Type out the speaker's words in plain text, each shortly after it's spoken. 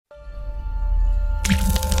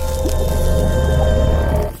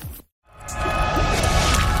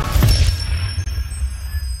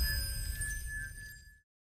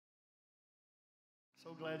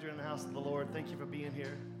house of the Lord. Thank you for being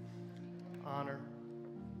here. Honor.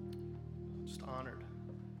 Just honored.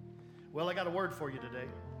 Well, I got a word for you today.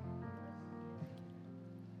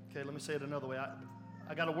 Okay, let me say it another way.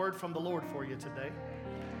 I got a word from the Lord for you today.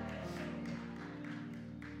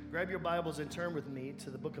 Grab your Bibles and turn with me to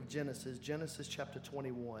the book of Genesis, Genesis chapter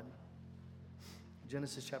 21.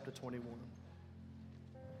 Genesis chapter 21.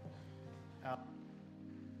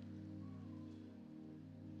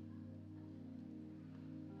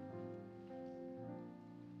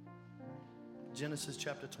 Genesis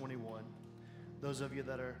chapter 21. Those of you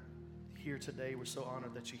that are here today, we're so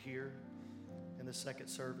honored that you're here in the second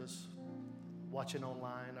service, watching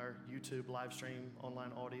online, our YouTube live stream,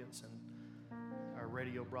 online audience, and our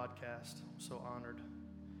radio broadcast. I'm so honored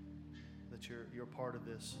that you're a part of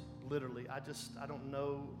this. Literally, I don't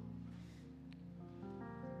know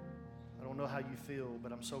how you feel,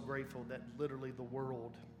 but I'm so grateful that literally the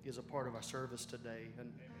world is a part of our service today,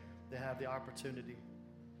 and they have the opportunity.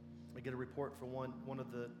 I get a report from one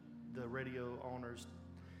of the radio owners,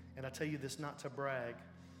 and I tell you this not to brag,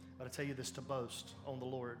 but I tell you this to boast on the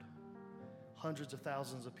Lord. Hundreds of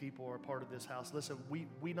thousands of people are a part of this house. Listen,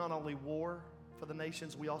 we not only war for the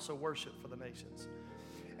nations, we also worship for the nations.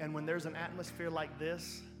 And when there's an atmosphere like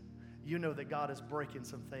this, you know that God is breaking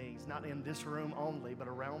some things, not in this room only, but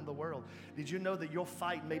around the world. Did you know that your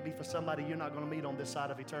fight may be for somebody you're not going to meet on this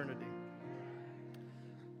side of eternity?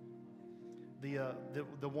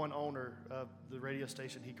 The one owner of the radio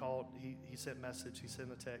station, he called, he sent a message, he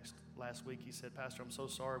sent a text last week. He said, "Pastor, I'm so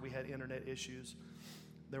sorry. We had internet issues.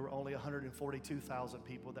 There were only 142,000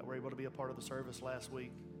 people that were able to be a part of the service last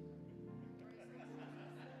week."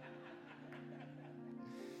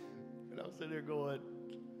 And I was sitting there going,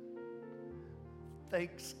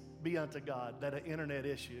 thanks be unto God that an internet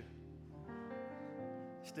issue.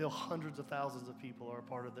 Still hundreds of thousands of people are a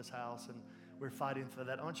part of this house, and we're fighting for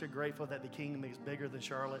that. Aren't you grateful that the kingdom is bigger than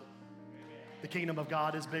Charlotte? The kingdom of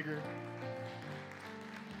God is bigger.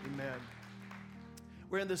 Amen.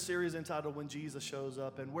 We're in this series entitled When Jesus Shows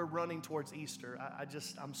Up, and we're running towards Easter.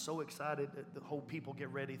 I'm so excited that the whole people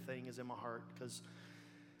get ready thing is in my heart, because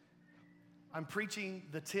I'm preaching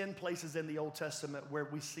the 10 places in the Old Testament where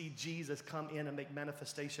we see Jesus come in and make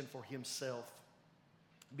manifestation for himself.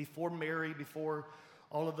 Before Mary, before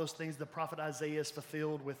all of those things the prophet Isaiah is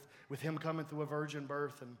fulfilled with him coming through a virgin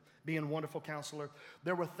birth and being wonderful counselor.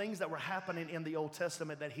 There were things that were happening in the Old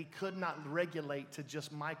Testament that he could not regulate to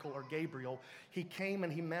just Michael or Gabriel. He came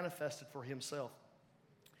and he manifested for himself.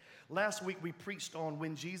 Last week we preached on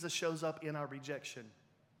when Jesus shows up in our rejection.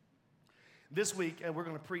 This week, and we're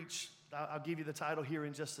going to preach, I'll give you the title here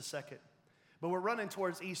in just a second. But we're running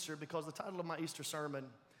towards Easter because the title of my Easter sermon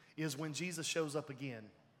is When Jesus Shows Up Again.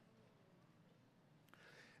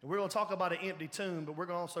 And we're going to talk about an empty tomb, but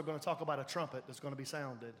we're also going to talk about a trumpet that's going to be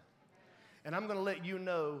sounded. And I'm going to let you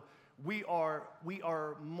know we are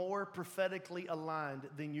more prophetically aligned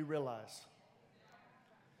than you realize.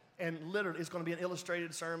 And literally, it's going to be an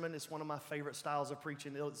illustrated sermon. It's one of my favorite styles of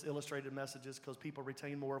preaching, illustrated messages, because people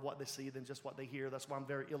retain more of what they see than just what they hear. That's why I'm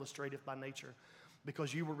very illustrative by nature,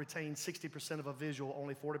 because you will retain 60% of a visual,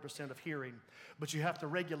 only 40% of hearing. But you have to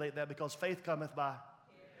regulate that because faith cometh by.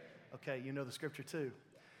 Okay, you know the scripture too.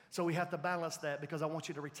 So we have to balance that, because I want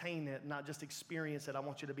you to retain it, not just experience it. I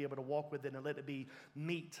want you to be able to walk with it and let it be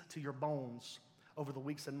meat to your bones over the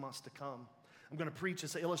weeks and months to come. I'm going to preach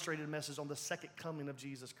this illustrated message on the second coming of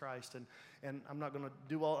Jesus Christ. And I'm not going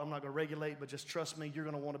to regulate, but just trust me, you're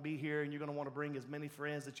going to want to be here, and you're going to want to bring as many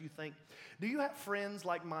friends that you think. Do you have friends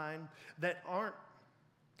like mine that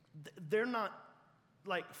they're not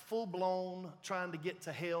like full-blown trying to get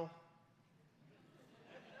to hell?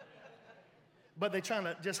 But they're trying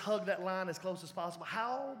to just hug that line as close as possible.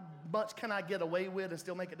 How much can I get away with and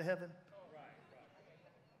still make it to heaven?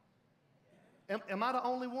 Am I the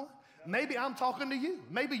only one? Maybe I'm talking to you.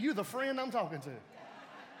 Maybe you're the friend I'm talking to.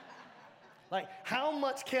 Like, how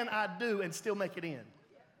much can I do and still make it in?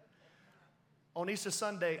 On Easter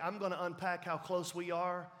Sunday, I'm going to unpack how close we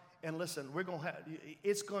are. And listen,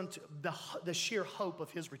 the sheer hope of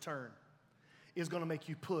his return is going to make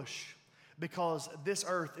you push, because this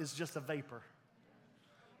earth is just a vapor.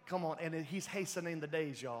 Come on, and he's hastening the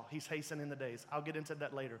days, y'all. He's hastening the days. I'll get into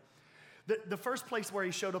that later. The first place where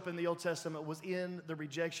he showed up in the Old Testament was in the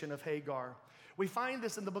rejection of Hagar. We find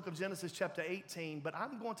this in the book of Genesis chapter 18, but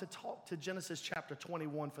I'm going to talk to Genesis chapter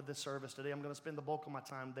 21 for this service today. I'm going to spend the bulk of my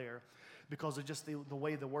time there because of just the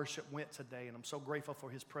way the worship went today, and I'm so grateful for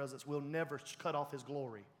his presence. We'll never cut off his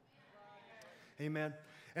glory. Amen.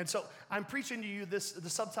 And so I'm preaching to you the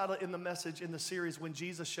subtitle in the message in the series, When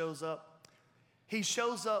Jesus Shows Up. He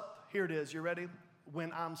shows up, here it is, you ready?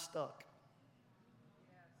 When I'm stuck.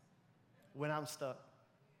 when I'm stuck.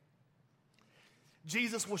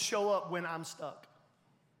 Jesus will show up when I'm stuck.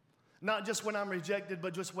 Not just when I'm rejected,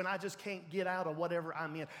 but just when I just can't get out of whatever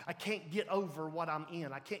I'm in. I can't get over what I'm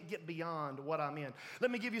in. I can't get beyond what I'm in. Let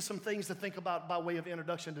me give you some things to think about by way of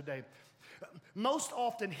introduction today. Most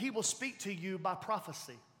often, He will speak to you by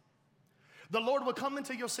prophecy. The Lord will come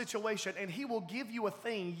into your situation and He will give you a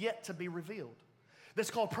thing yet to be revealed. That's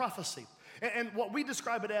called prophecy. And what we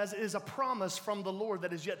describe it as is a promise from the Lord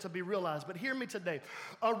that is yet to be realized. But hear me today.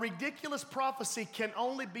 A ridiculous prophecy can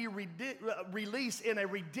only be released in a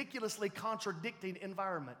ridiculously contradicting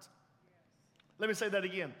environment. Let me say that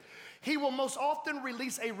again. He will most often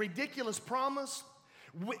release a ridiculous promise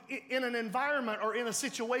in an environment or in a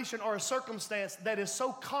situation or a circumstance that is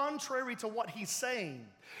so contrary to what He's saying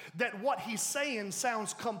that what He's saying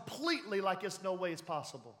sounds completely like it's no way it's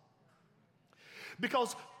possible.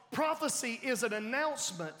 Because prophecy is an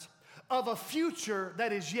announcement of a future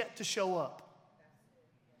that is yet to show up.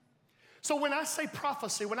 So when I say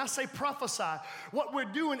prophecy, when I say prophesy, what we're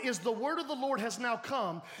doing is the word of the Lord has now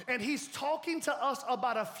come, and He's talking to us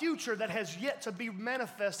about a future that has yet to be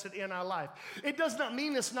manifested in our life. It does not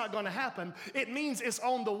mean it's not going to happen. It means it's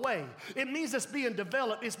on the way. It means it's being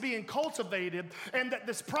developed, it's being cultivated, and that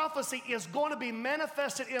this prophecy is going to be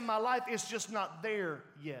manifested in my life. It's just not there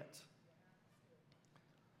yet.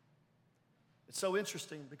 It's so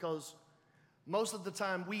interesting because most of the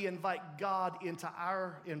time we invite God into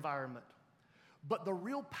our environment. But the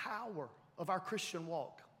real power of our Christian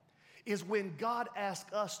walk is when God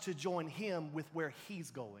asks us to join Him with where He's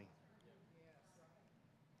going.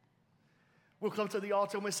 We'll come to the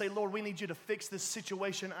altar and we say, Lord, we need you to fix this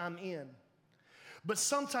situation I'm in. But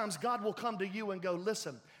sometimes God will come to you and go,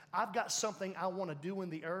 listen, I've got something I want to do in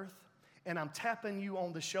the earth, and I'm tapping you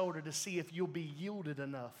on the shoulder to see if you'll be yielded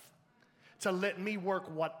enough to let me work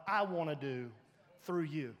what I want to do through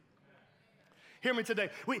you. Hear me today.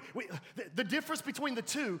 The difference between the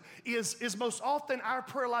two is most often our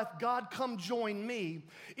prayer life, God come join me,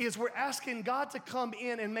 is we're asking God to come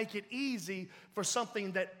in and make it easy for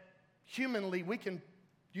something that humanly we can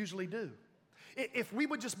usually do. If we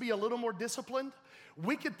would just be a little more disciplined,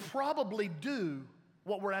 we could probably do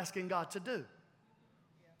what we're asking God to do.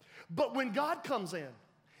 But when God comes in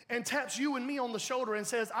and taps you and me on the shoulder and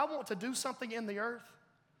says, I want to do something in the earth,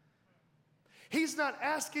 He's not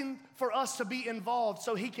asking for us to be involved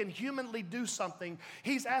so He can humanly do something.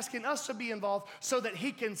 He's asking us to be involved so that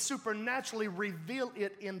He can supernaturally reveal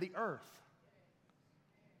it in the earth.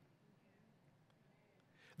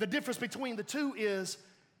 The difference between the two is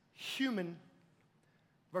human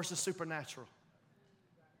versus supernatural.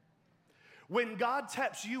 When God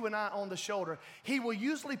taps you and I on the shoulder, He will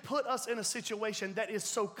usually put us in a situation that is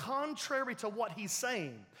so contrary to what He's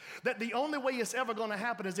saying that the only way it's ever going to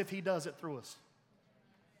happen is if He does it through us.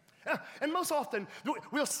 And most often,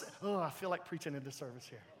 I feel like preaching in this service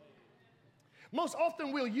here. Most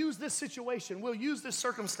often we'll use this situation, we'll use this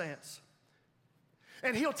circumstance,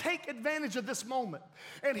 and He'll take advantage of this moment,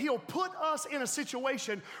 and He'll put us in a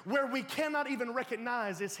situation where we cannot even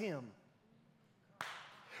recognize it's Him.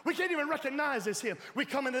 We can't even recognize it's Him. We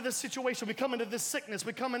come into this situation, we come into this sickness,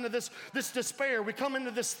 we come into this despair, we come into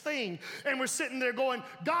this thing, and we're sitting there going,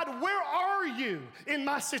 God, where are you in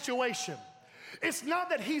my situation? It's not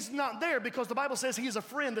that He's not there, because the Bible says He is a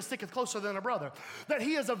friend that sticketh closer than a brother, that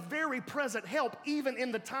He is a very present help even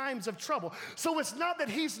in the times of trouble. So it's not that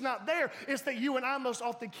He's not there, it's that you and I most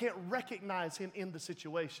often can't recognize Him in the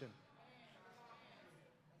situation.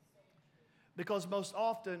 Because most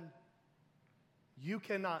often, you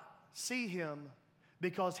cannot see Him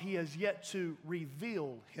because He has yet to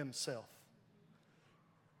reveal Himself.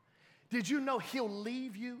 Did you know He'll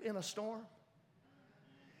leave you in a storm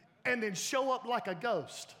and then show up like a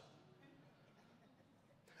ghost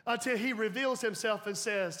until He reveals Himself and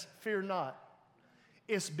says, fear not,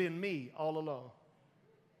 it's been me all along.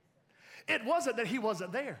 It wasn't that He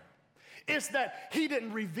wasn't there. It's that He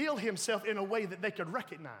didn't reveal Himself in a way that they could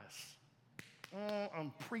recognize.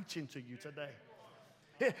 I'm preaching to you today.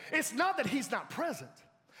 It's not that He's not present.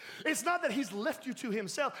 It's not that He's left you to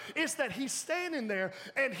Himself. It's that He's standing there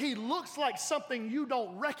and He looks like something you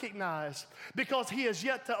don't recognize because He has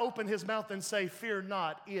yet to open His mouth and say, fear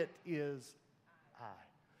not, it is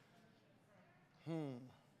I.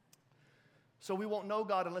 So we won't know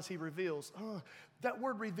God unless He reveals. That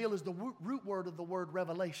word reveal is the root word of the word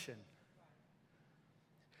revelation.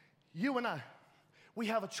 You and I, we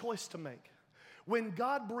have a choice to make. When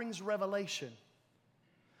God brings revelation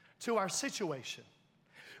to our situation,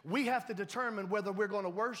 we have to determine whether we're going to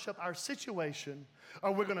worship our situation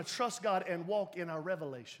or we're going to trust God and walk in our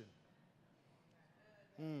revelation.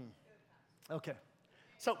 Okay.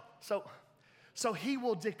 So So he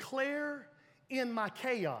will declare in my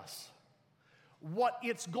chaos what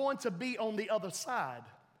it's going to be on the other side,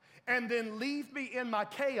 and then leave me in my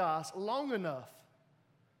chaos long enough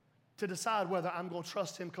to decide whether I'm going to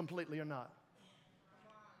trust him completely or not.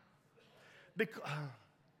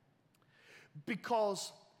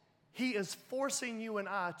 Because he is forcing you and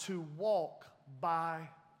I to walk by.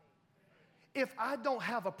 If I don't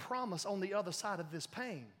have a promise on the other side of this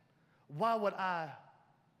pain, why would I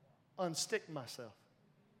unstick myself?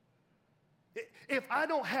 If I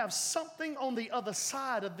don't have something on the other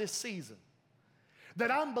side of this season that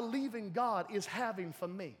I'm believing God is having for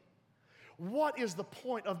me, what is the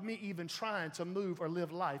point of me even trying to move or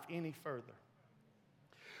live life any further?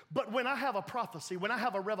 But when I have a prophecy, when I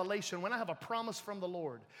have a revelation, when I have a promise from the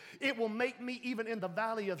Lord, it will make me, even in the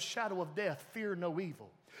valley of shadow of death, fear no evil.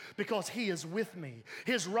 Because he is with me.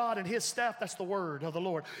 His rod and his staff, that's the word of the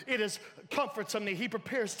Lord. It is comfort to me. He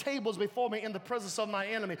prepares tables before me in the presence of my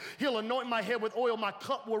enemy. He'll anoint my head with oil. My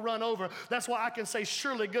cup will run over. That's why I can say,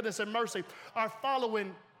 surely goodness and mercy are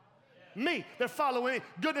following me. They're following me.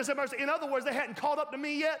 Goodness and mercy. In other words, they hadn't caught up to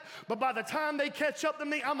me yet, but by the time they catch up to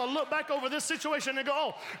me, I'm going to look back over this situation and go,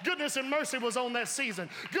 oh, goodness and mercy was on that season.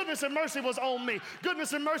 Goodness and mercy was on me.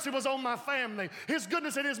 Goodness and mercy was on my family. His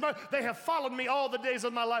goodness and his mercy, they have followed me all the days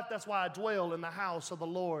of my life. That's why I dwell in the house of the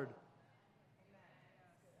Lord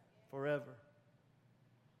forever.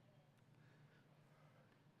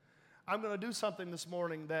 I'm going to do something this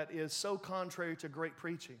morning that is so contrary to great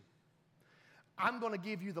preaching. I'm going to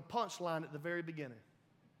give you the punchline at the very beginning.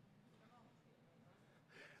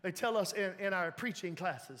 They tell us in our preaching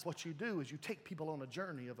classes, what you do is you take people on a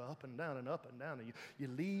journey of up and down, and you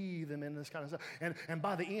leave them in this kind of stuff. And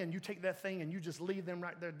by the end, you take that thing and you just leave them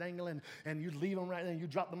right there dangling, and you leave them right there, and you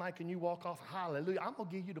drop the mic and you walk off. Hallelujah. I'm going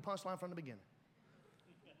to give you the punchline from the beginning.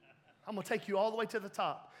 I'm going to take you all the way to the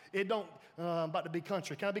top. It don't, I'm about to be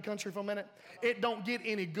country. Can I be country for a minute? It don't get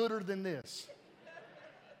any gooder than this.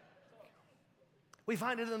 We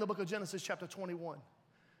find it in the book of Genesis chapter 21.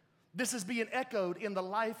 This is being echoed in the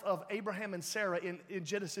life of Abraham and Sarah in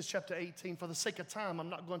Genesis chapter 18. For the sake of time, I'm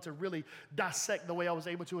not going to really dissect the way I was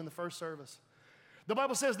able to in the first service. The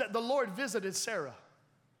Bible says that the Lord visited Sarah.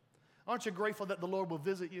 Aren't you grateful that the Lord will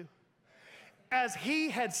visit you? As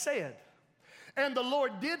he had said. And the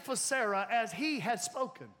Lord did for Sarah as he had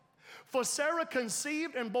spoken. For Sarah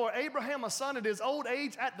conceived and bore Abraham a son at his old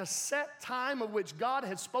age at the set time of which God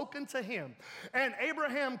had spoken to him. And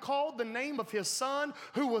Abraham called the name of his son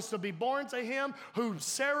who was to be born to him, who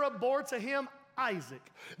Sarah bore to him, Isaac.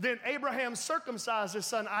 Then Abraham circumcised his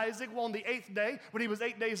son Isaac on the 8th day when he was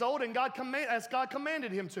 8 days old, and as God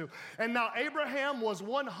commanded him to. And now Abraham was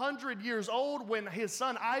 100 years old when his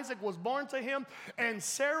son Isaac was born to him. And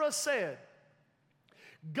Sarah said,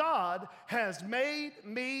 God has made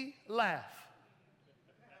me laugh.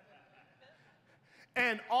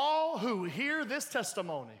 And all who hear this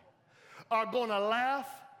testimony are going to laugh.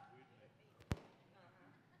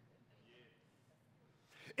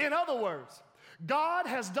 In other words, God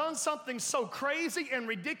has done something so crazy and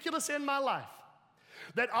ridiculous in my life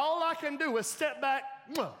that all I can do is step back,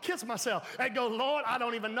 kiss myself, and go, Lord, I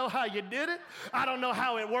don't even know how you did it. I don't know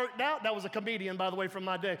how it worked out. That was a comedian, by the way, from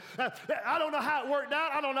my day. I don't know how it worked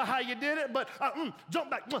out. I don't know how you did it, but jump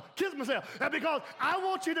back, kiss myself. Because I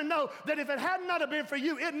want you to know that if it had not have been for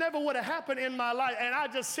you, it never would have happened in my life. And I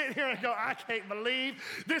just sit here and go, I can't believe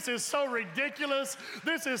this is so ridiculous.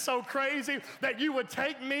 This is so crazy that you would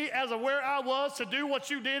take me as of where I was to do what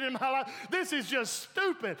you did in my life. This is just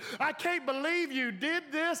stupid. I can't believe you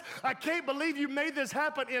did this. I can't believe you made this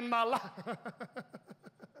happen in my life.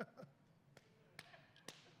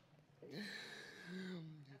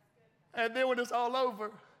 And then when it's all over,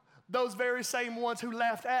 those very same ones who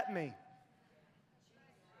laughed at me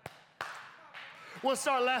will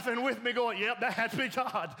start laughing with me going, yep, that had to be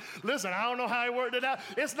God. Listen, I don't know how he worked it out.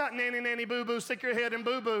 It's not nanny, nanny, boo-boo, stick your head in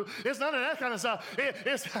boo-boo. It's none of that kind of stuff.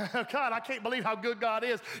 It's, God, I can't believe how good God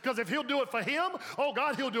is. Because if he'll do it for him, oh,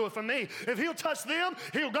 God, he'll do it for me. If he'll touch them,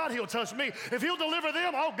 God, he'll touch me. If he'll deliver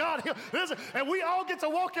them, oh, God, listen. And we all get to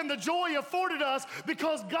walk in the joy afforded us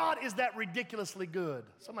because God is that ridiculously good.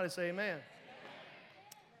 Somebody say amen.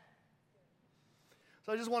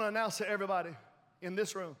 So I just want to announce to everybody in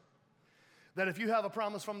this room that if you have a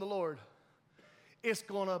promise from the Lord, it's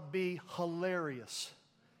going to be hilarious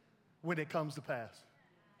when it comes to pass.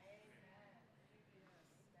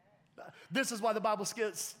 This is why the Bible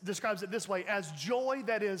describes it this way, as joy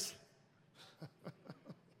that is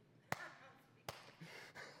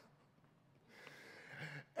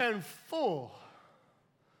and full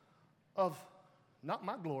of not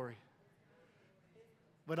my glory,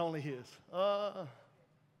 but only his.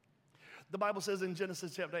 The Bible says in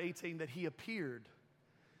Genesis chapter 18 that he appeared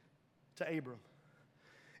to Abram.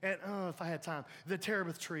 And if I had time, the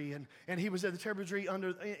terebinth tree, and he was at the terebinth tree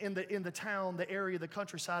in the town, the area, the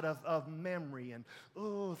countryside of Mamre. And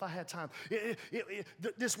if I had time,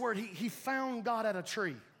 this word, he found God at a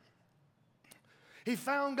tree. He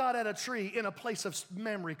found God at a tree in a place of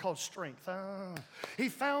memory called strength. He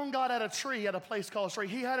found God at a tree at a place called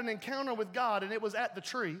strength. He had an encounter with God, and it was at the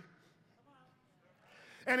tree.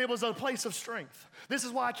 And it was a place of strength. This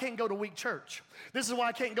is why I can't go to weak church. This is why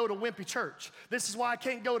I can't go to wimpy church. This is why I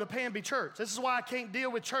can't go to Pamby church. This is why I can't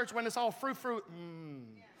deal with church when it's all fruit.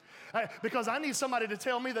 Because I need somebody to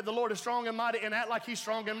tell me that the Lord is strong and mighty and act like he's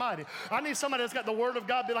strong and mighty. I need somebody that's got the word of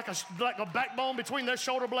God be like a backbone between their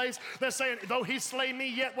shoulder blades. They're saying, though he slay me,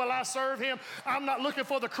 yet will I serve him. I'm not looking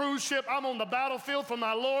for the cruise ship. I'm on the battlefield for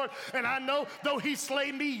my Lord. And I know, though he slay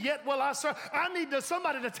me, yet will I serve. I need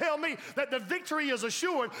somebody to tell me that the victory is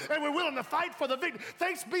assured and we're willing to fight for the victory.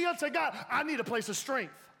 Thanks be unto God. I need a place of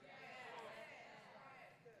strength.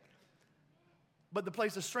 But the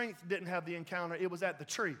place of strength didn't have the encounter. It was at the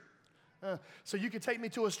tree. So you can take me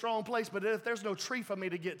to a strong place, but if there's no tree for me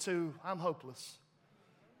to get to, I'm hopeless.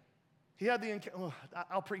 He had the encounter.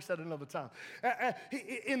 I'll preach that another time.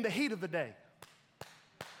 In the heat of the day.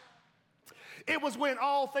 It was when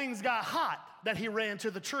all things got hot that he ran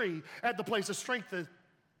to the tree at the place of strength and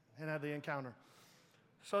had the encounter.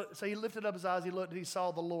 So he lifted up his eyes, he looked, and he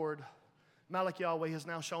saw the Lord. Malach Yahweh has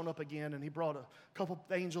now shown up again, and he brought a couple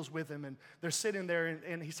of angels with him, and they're sitting there,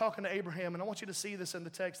 and he's talking to Abraham, and I want you to see this in the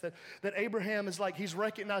text, that Abraham is like, he's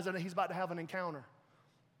recognizing that he's about to have an encounter.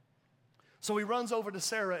 So he runs over to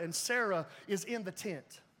Sarah, and Sarah is in the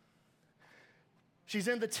tent. She's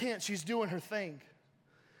in the tent, she's doing her thing.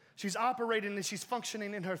 She's operating and she's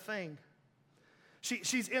functioning in her thing.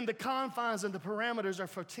 She's in the confines and the parameters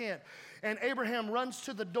of her tent. And Abraham runs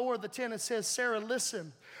to the door of the tent and says, Sarah,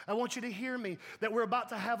 listen, I want you to hear me, that we're about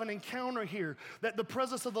to have an encounter here, that the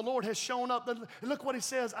presence of the Lord has shown up. Look what he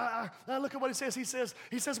says. Look at what he says. He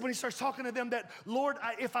says when he starts talking to them that, Lord,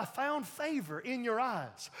 if I found favor in your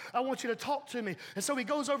eyes, I want you to talk to me. And so he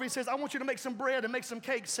goes over, he says, I want you to make some bread and make some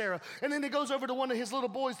cakes, Sarah. And then he goes over to one of his little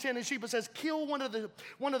boys tending sheep and says, kill one of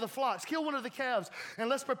the flocks, kill one of the calves, and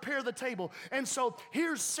let's prepare the table. And so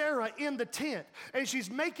here's Sarah in the tent, and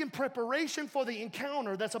she's making preparation for the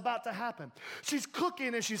encounter that's about to happen. She's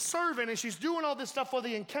cooking and she's serving and she's doing all this stuff for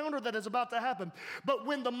the encounter that is about to happen. But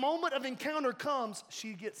when the moment of encounter comes,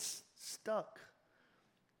 she gets stuck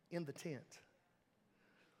in the tent.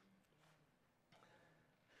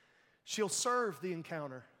 She'll serve the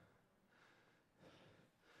encounter,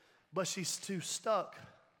 but she's too stuck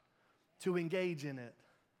to engage in it.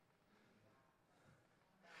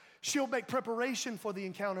 She'll make preparation for the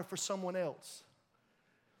encounter for someone else.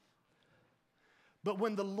 But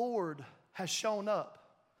when the Lord has shown up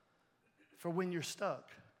for when you're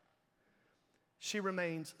stuck, she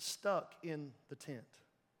remains stuck in the tent.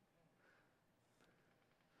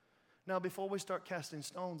 Now, before we start casting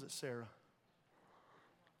stones at Sarah,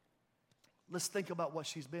 let's think about what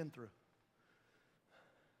she's been through.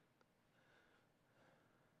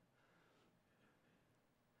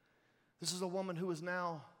 This is a woman who is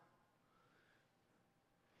now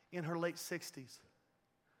in her late 60s.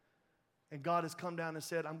 And God has come down and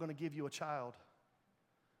said, I'm going to give you a child.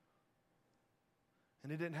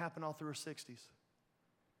 And it didn't happen all through her 60s.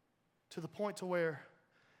 To the point to where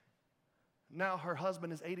now her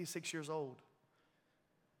husband is 86 years old.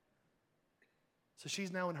 So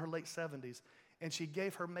she's now in her late 70s. And she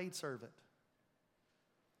gave her maidservant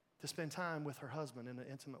to spend time with her husband in an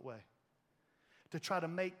intimate way. To try to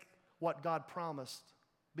make what God promised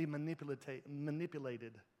be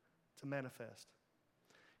manipulated to manifest.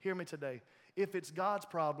 Hear me today. If it's God's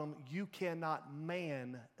problem, you cannot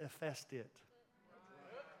manifest it.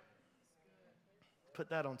 Put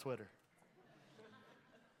that on Twitter.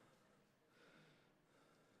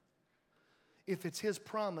 If it's his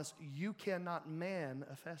promise, you cannot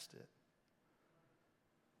manifest it.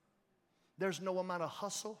 There's no amount of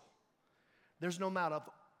hustle. There's no amount of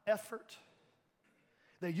effort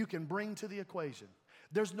that you can bring to the equation.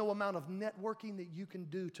 There's no amount of networking that you can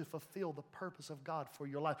do to fulfill the purpose of God for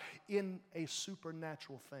your life in a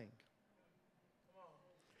supernatural thing.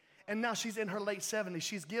 And now she's in her late 70s.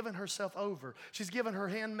 She's given herself over. She's given her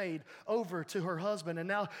handmaid over to her husband. And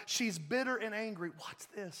now she's bitter and angry. Watch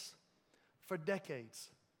this. For decades,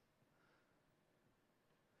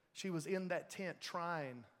 she was in that tent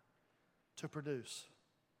trying to produce.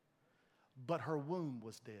 But her womb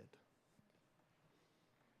was dead.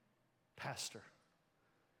 Pastor.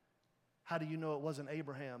 How do you know it wasn't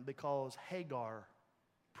Abraham? Because Hagar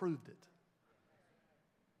proved it.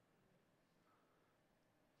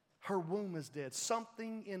 Her womb is dead.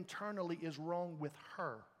 Something internally is wrong with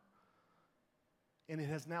her. And it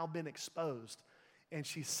has now been exposed. And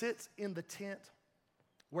she sits in the tent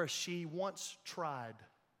where she once tried.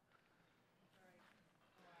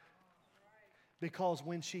 Because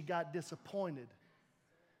when she got disappointed,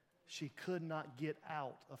 she could not get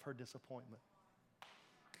out of her disappointment.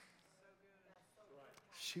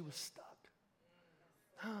 She was stuck.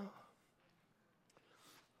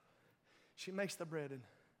 She makes the bread, and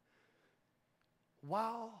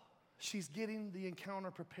while she's getting the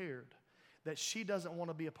encounter prepared that she doesn't want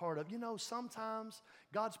to be a part of, you know, sometimes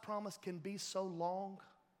God's promise can be so long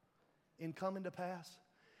in coming to pass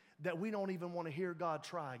that we don't even want to hear God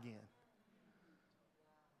try again.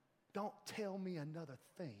 Don't tell me another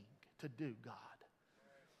thing to do, God,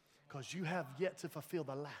 because you have yet to fulfill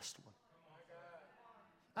the last one.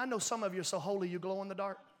 I know some of you are so holy you glow in the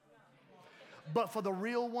dark. But for the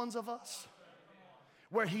real ones of us,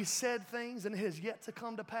 where he said things and it has yet to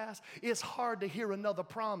come to pass, it's hard to hear another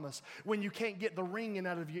promise when you can't get the ringing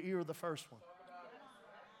out of your ear of the first one.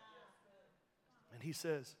 And he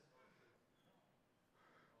says,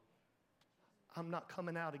 I'm not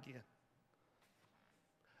coming out again.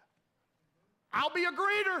 I'll be a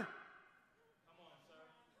greeter.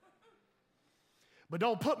 But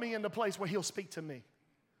don't put me in the place where he'll speak to me.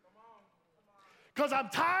 Because I'm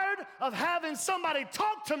tired of having somebody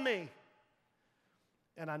talk to me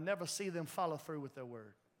and I never see them follow through with their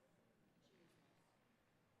word.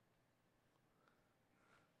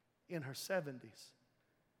 In her 70s,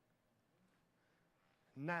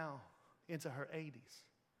 now into her 80s.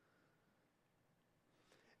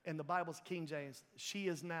 In the Bible's King James, she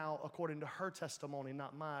is now, according to her testimony,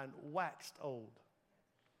 not mine, waxed old.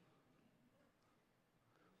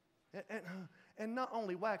 And not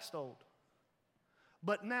only waxed old,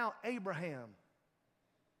 but now Abraham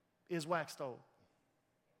is waxed old.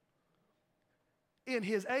 In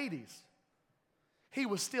his 80s, he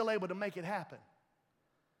was still able to make it happen.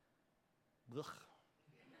 Ugh.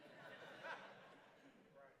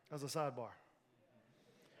 That's a sidebar.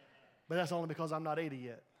 But that's only because I'm not 80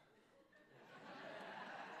 yet.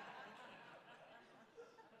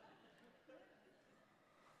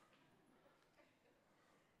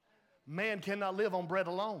 Man cannot live on bread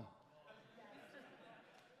alone.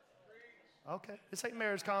 Okay, this ain't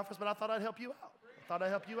marriage conference, but I thought I'd help you out.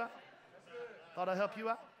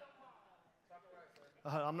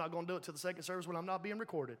 I'm not going to do it till the second service when I'm not being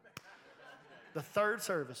recorded. The third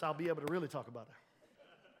service, I'll be able to really talk about it.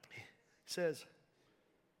 He says,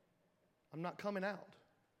 I'm not coming out.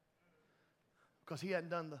 Because he hadn't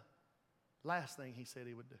done the last thing he said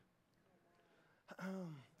he would do.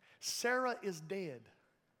 Sarah is dead.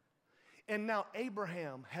 And now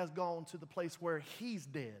Abraham has gone to the place where he's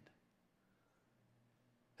dead.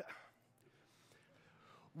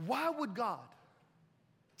 Why would God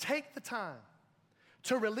take the time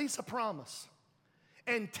to release a promise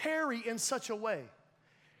and tarry in such a way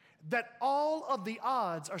that all of the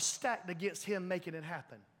odds are stacked against him making it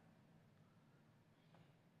happen?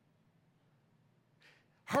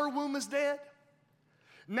 Her womb is dead.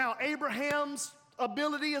 Now Abraham's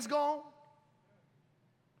ability is gone.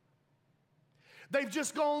 They've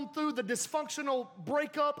just gone through the dysfunctional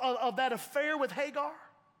breakup of that affair with Hagar.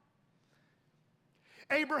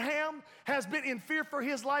 Abraham has been in fear for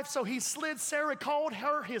his life, so he slid Sarah, called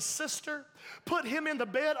her his sister, put him in the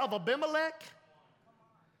bed of Abimelech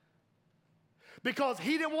because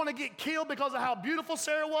he didn't want to get killed because of how beautiful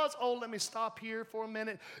Sarah was. Oh, let me stop here for a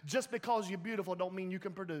minute. Just because you're beautiful don't mean you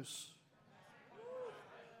can produce.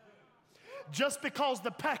 Just because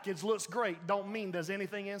the package looks great don't mean there's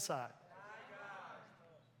anything inside.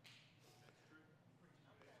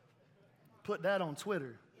 Put that on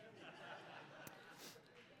Twitter.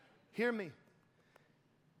 Hear me.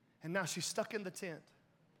 And now she's stuck in the tent.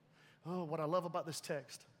 Oh, what I love about this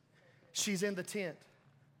text. She's in the tent.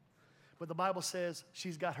 But the Bible says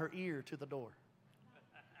she's got her ear to the door.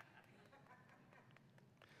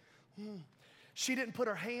 She didn't put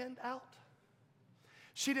her hand out.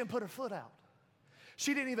 She didn't put her foot out.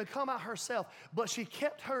 She didn't even come out herself. But she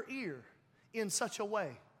kept her ear in such a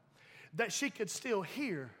way that she could still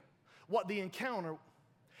hear what the encounter.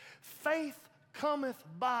 Faith cometh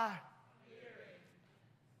by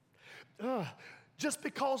hearing. Just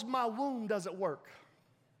because my womb doesn't work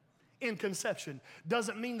in conception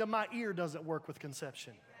doesn't mean that my ear doesn't work with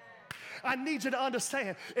conception. I need you to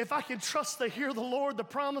understand, if I can trust to hear the Lord, the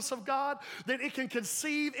promise of God, then it can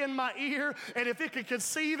conceive in my ear. And if it can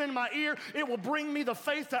conceive in my ear, it will bring me the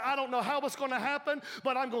faith that I don't know how it's going to happen,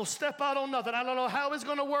 but I'm going to step out on nothing. I don't know how it's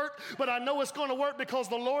going to work, but I know it's going to work because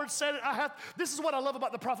the Lord said it. This is what I love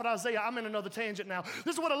about the prophet Isaiah. I'm in another tangent now.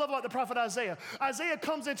 This is what I love about the prophet Isaiah. Isaiah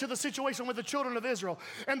comes into the situation with the children of Israel,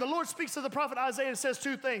 and the Lord speaks to the prophet Isaiah and says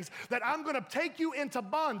two things: that I'm going to take you into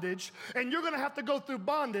bondage, and you're going to have to go through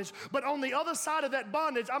bondage, but on the other side of that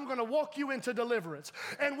bondage, I'm going to walk you into deliverance.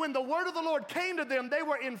 And when the word of the Lord came to them, they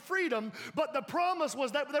were in freedom, but the promise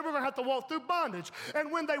was that they were going to have to walk through bondage.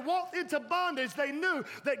 And when they walked into bondage, they knew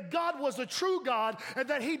that God was the true God and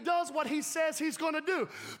that he does what he says he's going to do.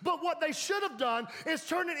 But what they should have done is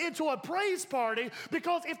turn it into a praise party,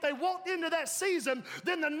 because if they walked into that season,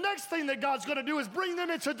 then the next thing that God's going to do is bring them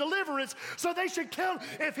into deliverance. So they should count,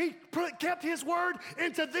 if he kept his word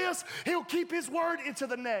into this, he'll keep his word into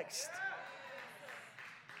the next.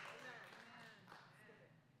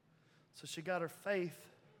 So she got her faith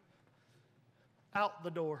out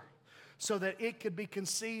the door so that it could be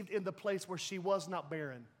conceived in the place where she was not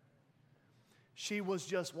barren. She was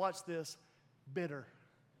just, watch this, bitter.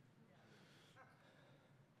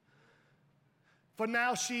 For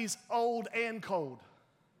now she's old and cold.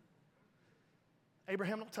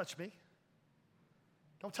 Abraham, don't touch me.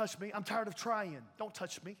 Don't touch me. I'm tired of trying. Don't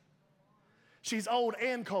touch me. She's old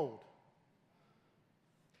and cold.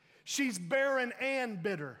 She's barren and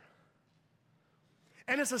bitter.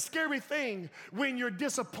 And it's a scary thing when you're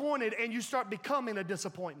disappointed and you start becoming a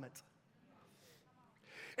disappointment.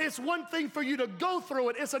 It's one thing for you to go through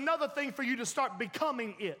it. It's another thing for you to start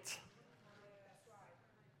becoming it.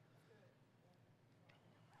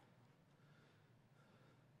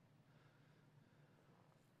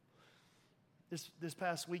 This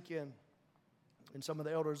past weekend, and some of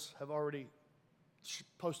the elders have already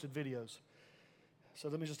posted videos. So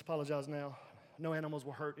let me just apologize now. No animals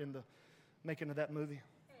were hurt in the making of that movie.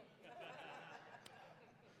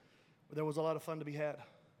 But there was a lot of fun to be had.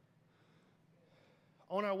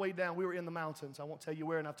 On our way down, we were in the mountains. I won't tell you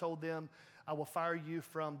where, and I've told them I will fire you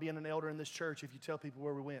from being an elder in this church if you tell people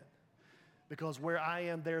where we went. Because where I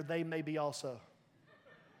am, there they may be also.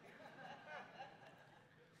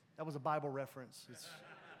 That was a Bible reference. I'll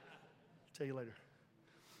tell you later.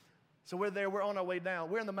 So we're there. We're on our way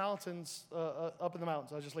down. We're in the mountains, up in the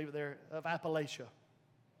mountains. I'll just leave it there, of Appalachia.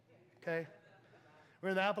 Okay? We're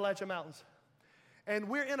in the Appalachian Mountains. And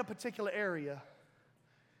we're in a particular area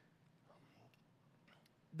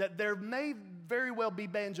that there may very well be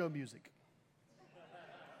banjo music.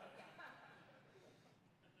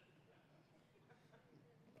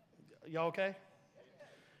 Y'all okay?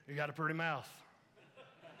 You got a pretty mouth.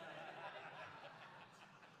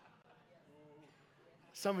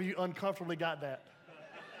 Some of you uncomfortably got that.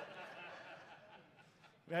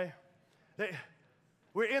 Okay?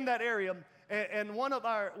 We're in that area, and one of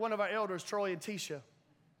our elders, Troy and Tisha,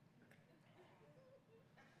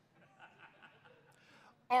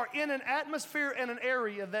 are in an atmosphere and an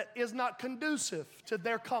area that is not conducive to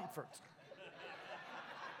their comfort.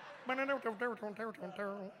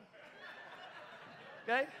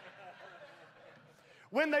 Okay?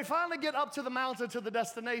 When they finally get up to the mountain, to the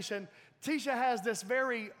destination, Tisha has this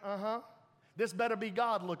very, this better be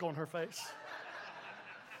God look on her face.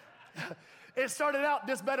 It started out,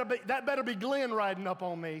 that better be Glenn riding up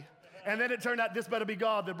on me. And then it turned out, this better be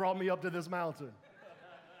God that brought me up to this mountain.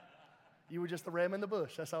 You were just a ram in the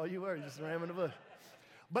bush. That's all you were, just a ram in the bush.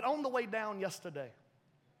 But on the way down yesterday,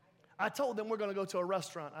 I told them we're going to go to a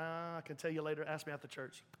restaurant. I can tell you later, ask me after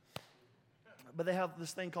church. But they have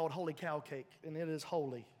this thing called Holy Cow Cake, and it is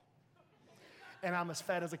holy. And I'm as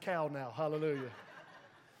fat as a cow now, hallelujah.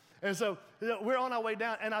 And so we're on our way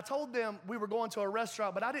down, and I told them we were going to a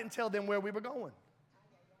restaurant, but I didn't tell them where we were going.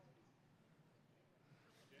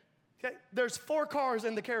 Okay, there's 4 cars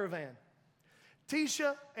in the caravan.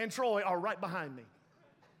 Tisha and Troy are right behind me.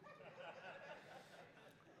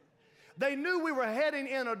 They knew we were heading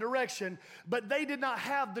in a direction, but they did not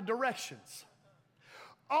have the directions.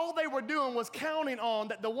 All they were doing was counting on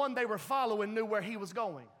that the one they were following knew where he was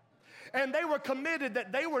going. And they were committed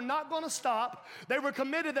that they were not going to stop. They were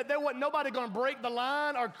committed that there wasn't nobody going to break the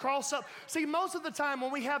line or cross up. See, most of the time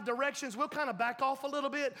when we have directions, we'll kind of back off a little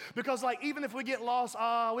bit because, like, even if we get lost,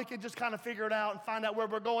 we can just kind of figure it out and find out where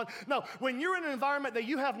we're going. No, when you're in an environment that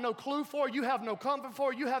you have no clue for, you have no comfort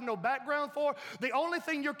for, you have no background for, the only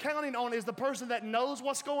thing you're counting on is the person that knows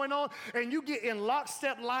what's going on, and you get in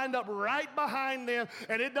lockstep lined up right behind them,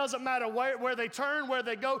 and it doesn't matter where they turn, where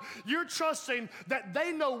they go. You're trusting that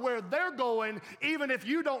they know where they're they're going, even if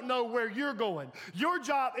you don't know where you're going. Your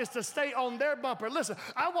job is to stay on their bumper. Listen,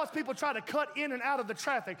 I watch people try to cut in and out of the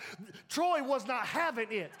traffic. Troy was not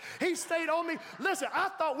having it. He stayed on me. Listen, I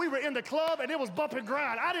thought we were in the club and it was bump and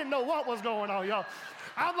grind. I didn't know what was going on, y'all.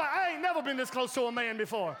 I'm like, I ain't never been this close to a man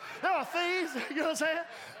before. There are thieves, you know what I'm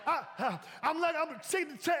saying?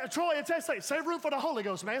 I'm Troy and say, save room for the Holy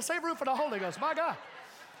Ghost, man. Save room for the Holy Ghost. My God.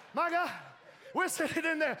 My God. We're sitting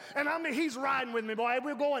in there, and I mean, he's riding with me, boy.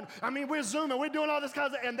 We're going, we're zooming, we're doing all this kind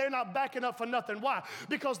of stuff, and they're not backing up for nothing. Why?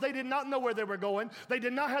 Because they did not know where they were going. They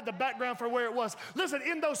did not have the background for where it was. Listen,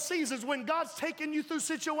 in those seasons when God's taking you through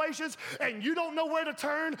situations and you don't know where to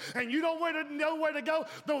turn and you don't know where to go,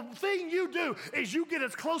 the thing you do is you get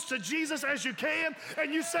as close to Jesus as you can,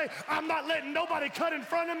 and you say, I'm not letting nobody cut in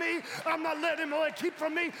front of me. I'm not letting nobody keep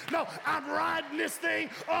from me. No, I'm riding this thing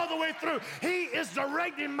all the way through. He is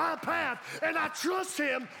directing my path, and I trust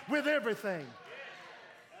him with everything.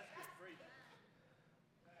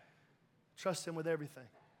 Trust him with everything.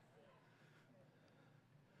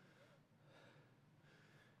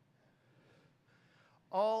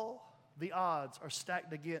 All the odds are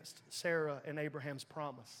stacked against Sarah and Abraham's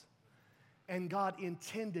promise. And God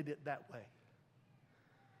intended it that way.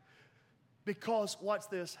 Because, watch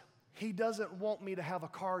this, he doesn't want me to have a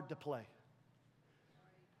card to play.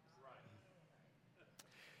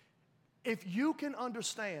 If you can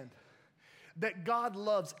understand that God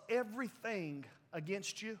loves everything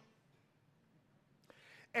against you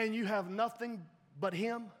and you have nothing but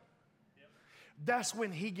him, that's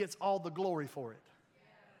when he gets all the glory for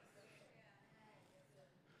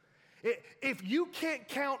it. If you can't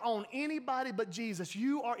count on anybody but Jesus,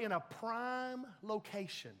 you are in a prime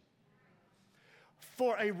location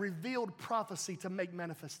for a revealed prophecy to make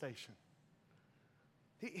manifestation.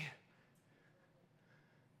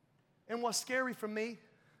 And what's scary for me,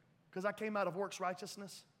 because I came out of works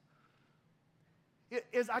righteousness,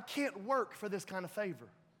 is I can't work for this kind of favor.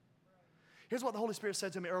 Here's what the Holy Spirit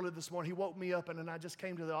said to me earlier this morning. He woke me up, and then I just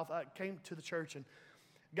came to the office. I came to the church and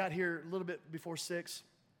got here a little bit before 6.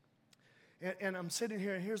 And I'm sitting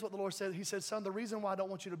here, and here's what the Lord said. He said, son, the reason why I don't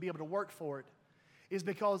want you to be able to work for it is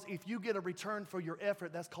because if you get a return for your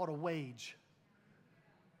effort, that's called a wage.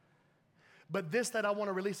 But this that I want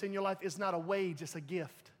to release in your life is not a wage, it's a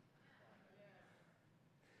gift.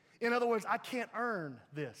 In other words, I can't earn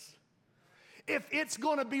this. If it's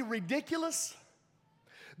going to be ridiculous,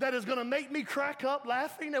 that is going to make me crack up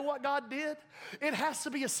laughing at what God did, it has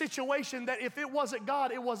to be a situation that if it wasn't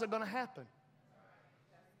God, it wasn't going to happen.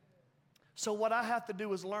 So what I have to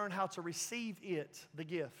do is learn how to receive it, the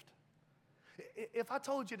gift. If I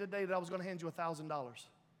told you today that I was going to hand you $1,000,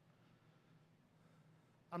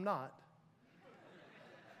 I'm not.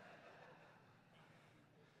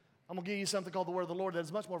 I'm going to give you something called the word of the Lord that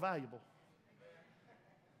is much more valuable.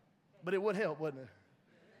 But it would help, wouldn't it?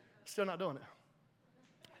 Still not doing it.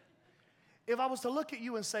 If I was to look at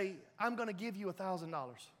you and say, I'm going to give you $1,000,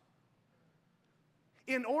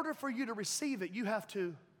 in order for you to receive it, you have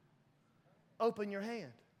to open your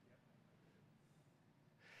hand.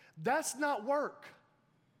 That's not work.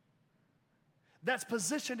 That's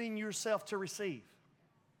positioning yourself to receive.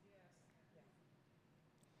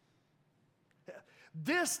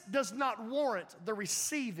 This does not warrant the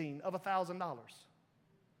receiving of $1,000.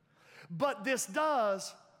 But this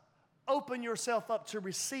does open yourself up to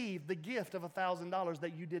receive the gift of $1,000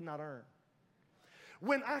 that you did not earn.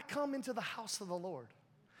 When I come into the house of the Lord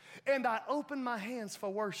and I open my hands for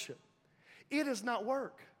worship, it is not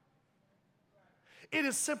work. It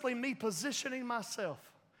is simply me positioning myself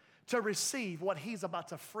to receive what he's about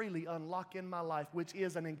to freely unlock in my life, which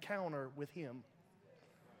is an encounter with him.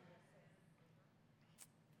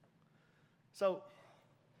 So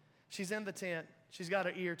she's in the tent. She's got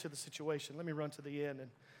her ear to the situation. Let me run to the end.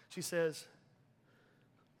 And she says,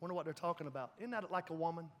 wonder what they're talking about. Isn't that like a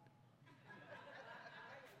woman?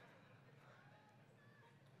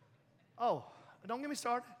 Oh, don't get me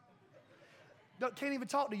started. Can't even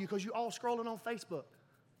talk to you because you're all scrolling on Facebook.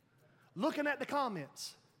 Looking at the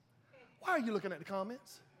comments. Why are you looking at the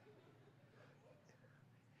comments?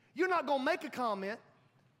 You're not going to make a comment,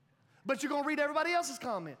 but you're going to read everybody else's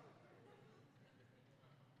comment.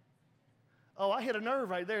 Oh, I hit a nerve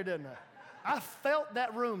right there, didn't I? I felt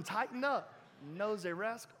that room tighten up. Nosy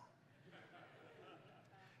rascal.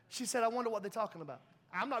 She said, I wonder what they're talking about.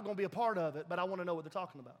 I'm not going to be a part of it, but I want to know what they're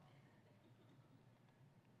talking about.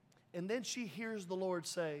 And then she hears the Lord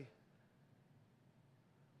say,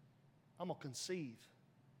 I'm going to conceive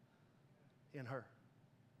in her.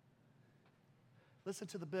 Listen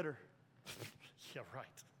to the bitter. Yeah, right.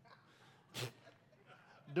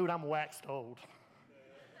 Dude, I'm waxed old.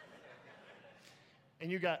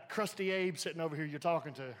 and you got Crusty Abe sitting over here you're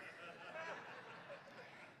talking to.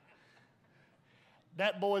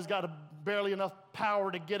 That boy's got barely enough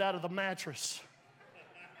power to get out of the mattress.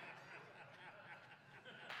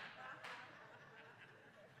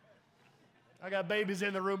 I got babies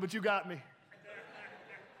in the room, but you got me.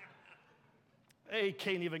 They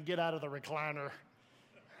can't even get out of the recliner.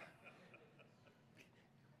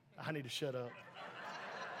 I need to shut up.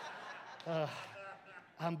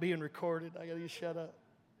 I'm being recorded. I got to shut up.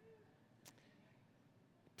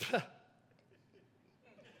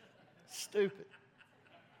 Stupid.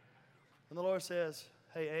 And the Lord says,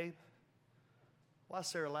 hey, Abe, why is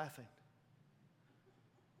Sarah laughing?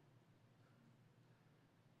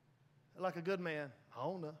 Like a good man, I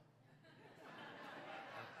don't know.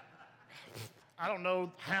 I don't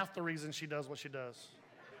know half the reason she does what she does.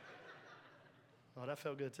 Oh, that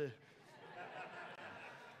felt good too.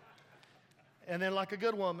 And then like a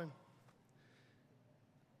good woman,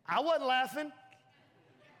 I wasn't laughing.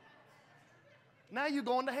 Now you're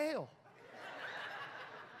going to hell.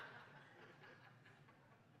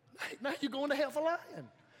 Now you're going to hell for lying.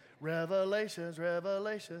 Revelations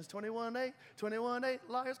 21:8, 21:8.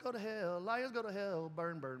 Liars go to hell,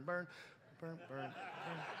 burn, burn, burn, burn, burn, burn.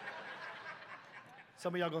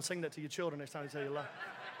 Some of y'all gonna sing that to your children next time they tell you a lie.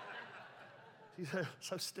 She's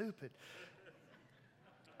so stupid.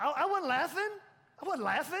 I wasn't laughing. I wasn't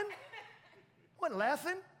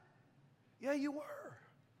laughing. Yeah, you were.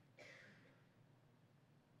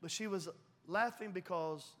 But she was laughing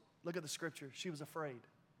because, look at the scripture, she was afraid.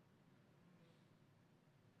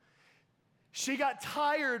 She got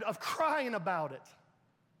tired of crying about it.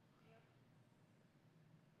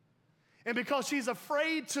 And because she's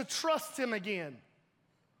afraid to trust him again,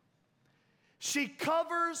 she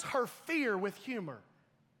covers her fear with humor.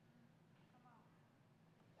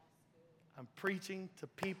 I'm preaching to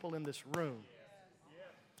people in this room.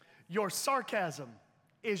 Your sarcasm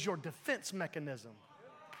is your defense mechanism,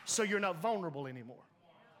 so you're not vulnerable anymore.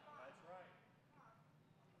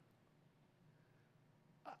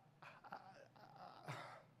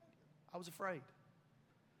 I was afraid.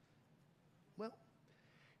 Well,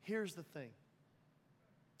 here's the thing.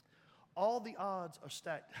 All the odds are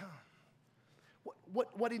stacked.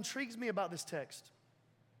 What intrigues me about this text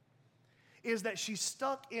is that she's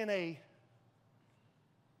stuck in a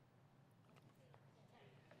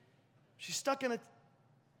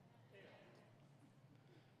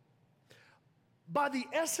by the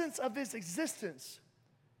essence of his existence,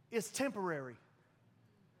 it's temporary.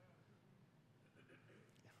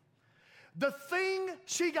 The thing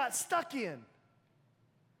she got stuck in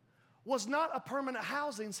was not a permanent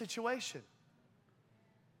housing situation.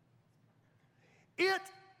 It,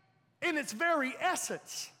 in its very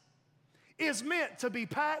essence, is meant to be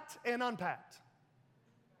packed and unpacked.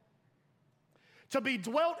 To be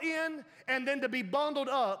dwelt in and then to be bundled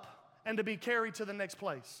up and to be carried to the next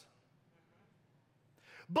place.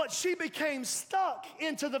 But she became stuck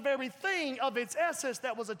into the very thing of its essence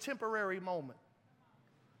that was a temporary moment.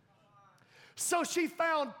 So she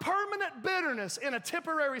found permanent bitterness in a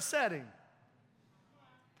temporary setting.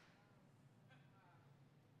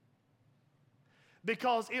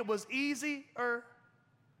 Because it was easier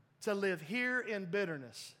to live here in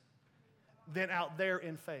bitterness than out there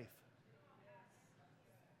in faith.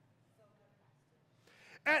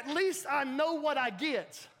 At least I know what I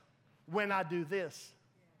get when I do this.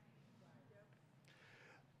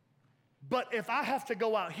 But if I have to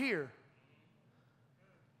go out here,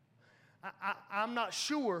 I'm not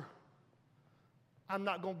sure I'm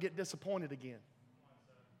not going to get disappointed again.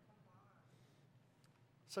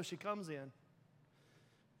 So she comes in.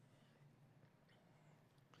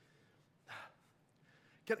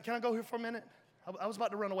 Can I go here for a minute? I was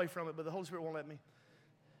about to run away from it, but the Holy Spirit won't let me.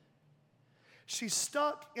 She's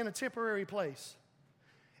stuck in a temporary place,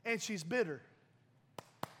 and she's bitter.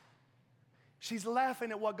 She's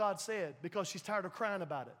laughing at what God said because she's tired of crying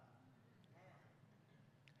about it.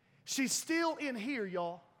 She's still in here,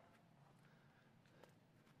 y'all.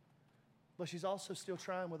 But she's also still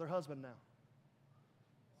trying with her husband now.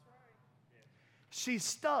 She's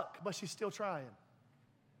stuck, but she's still trying.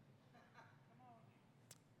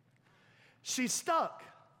 She's stuck,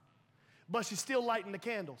 but she's still lighting the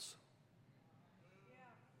candles.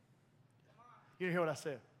 You didn't hear what I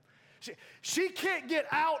said? She can't get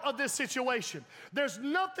out of this situation. There's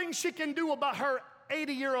nothing she can do about her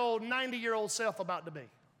 80-year-old, 90-year-old self about to be.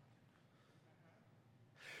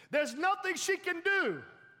 There's nothing she can do.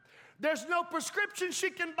 There's no prescription she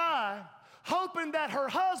can buy, hoping that her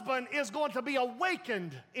husband is going to be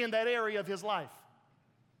awakened in that area of his life.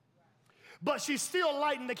 But she's still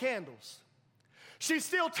lighting the candles. She's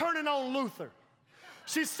still turning on Luther.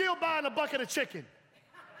 She's still buying a bucket of chicken.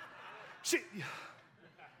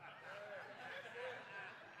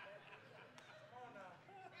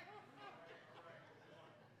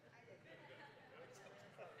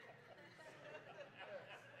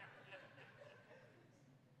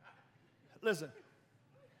 Listen,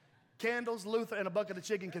 candles, Luther, and a bucket of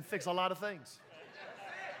chicken can fix a lot of things.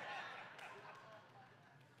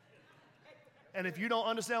 And if you don't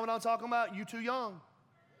understand what I'm talking about, you too young.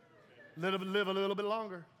 Live a little bit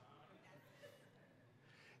longer.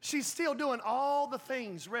 She's still doing all the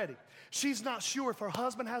things ready. She's not sure if her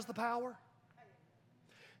husband has the power.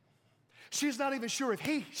 She's not even sure if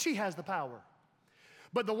she has the power.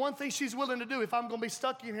 But the one thing she's willing to do, if I'm going to be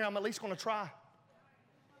stuck in here, I'm at least going to try.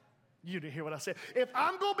 You didn't hear what I said. If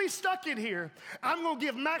I'm going to be stuck in here, I'm going to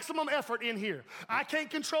give maximum effort in here. I can't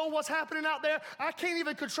control what's happening out there. I can't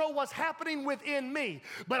even control what's happening within me.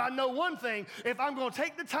 But I know one thing. If I'm going to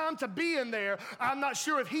take the time to be in there, I'm not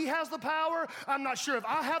sure if he has the power. I'm not sure if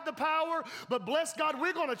I have the power. But bless God,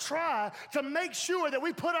 we're going to try to make sure that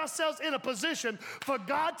we put ourselves in a position for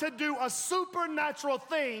God to do a supernatural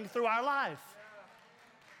thing through our life.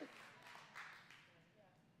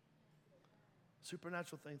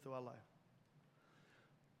 Supernatural thing through our life.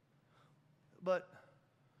 But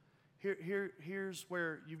here's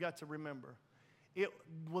where you've got to remember. It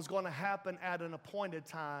was going to happen at an appointed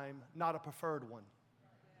time, not a preferred one.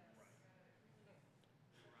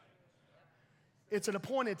 It's an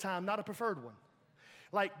appointed time, not a preferred one.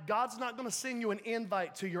 Like, God's not going to send you an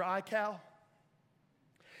invite to your iCal,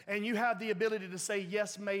 and you have the ability to say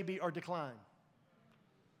yes, maybe, or decline.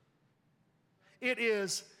 It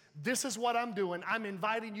is, this is what I'm doing. I'm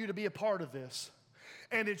inviting you to be a part of this.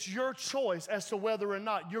 And it's your choice as to whether or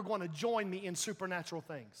not you're going to join me in supernatural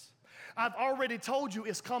things. I've already told you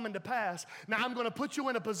it's coming to pass. Now I'm going to put you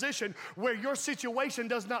in a position where your situation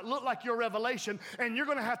does not look like your revelation, and you're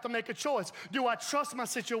going to have to make a choice. Do I trust my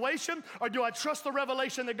situation, or do I trust the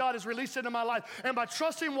revelation that God has released into my life? Am I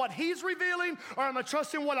trusting what he's revealing, or am I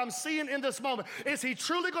trusting what I'm seeing in this moment? Is he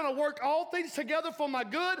truly going to work all things together for my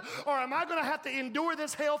good, or am I going to have to endure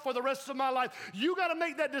this hell for the rest of my life? You got to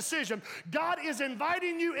make that decision. God is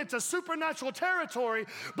inviting you into supernatural territory,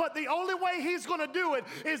 but the only way he's going to do it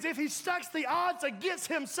is if he stacks the odds against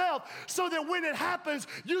himself, so that when it happens,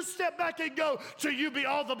 you step back and go, to you be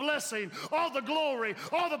all the blessing, all the glory,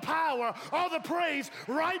 all the power, all the praise,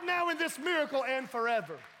 right now in this miracle and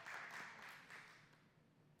forever.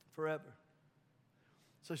 Forever.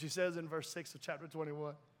 So she says in verse 6 of chapter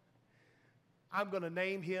 21, I'm going to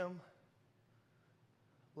name him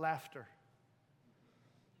Laughter.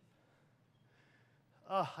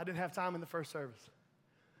 Oh, I didn't have time in the first service.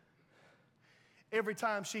 Every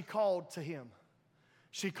time she called to him,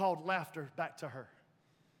 she called laughter back to her.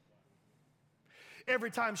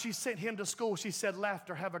 Every time she sent him to school, she said,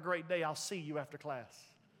 Laughter, have a great day. I'll see you after class.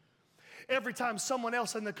 Every time someone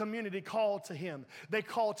else in the community called to him, they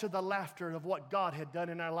called to the laughter of what God had done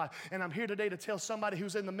in our life. And I'm here today to tell somebody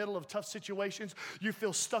who's in the middle of tough situations, you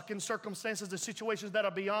feel stuck in circumstances, the situations that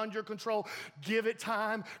are beyond your control. Give it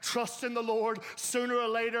time. Trust in the Lord. Sooner or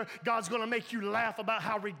later, God's going to make you laugh about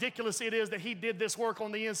how ridiculous it is that he did this work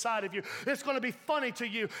on the inside of you. It's going to be funny to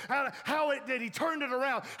you that he turned it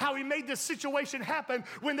around, how he made this situation happen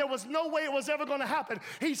when there was no way it was ever going to happen.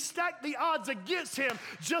 He stacked the odds against him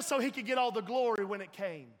just so he could get all the glory when it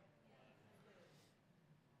came.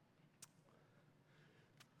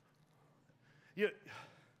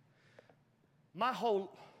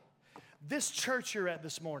 This church you're at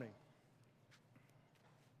this morning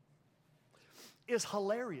is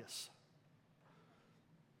hilarious.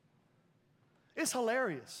 It's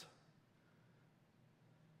hilarious.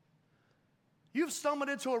 You've stumbled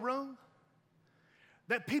into a room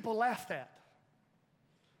that people laughed at,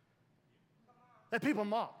 that people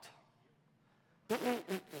mocked.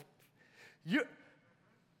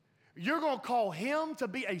 You're going to call him to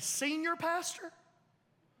be a senior pastor?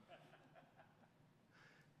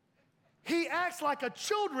 He acts like a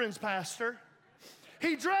children's pastor.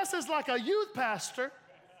 He dresses like a youth pastor.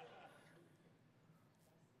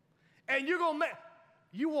 And you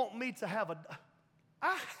want me to have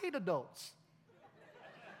I hate adults.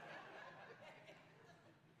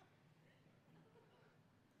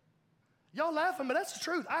 Y'all laughing, but that's the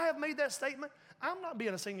truth. I have made that statement. I'm not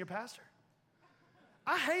being a senior pastor.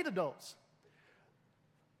 I hate adults.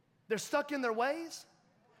 They're stuck in their ways.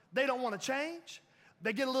 They don't want to change.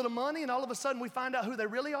 They get a little money, and all of a sudden we find out who they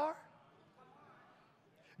really are.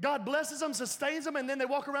 God blesses them, sustains them, and then they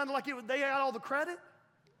walk around like they got all the credit.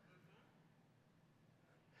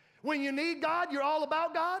 When you need God, you're all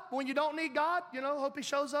about God. When you don't need God, hope he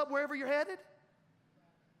shows up wherever you're headed.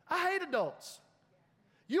 I hate adults.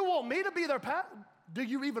 You want me to be their pastor? Do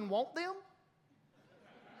you even want them?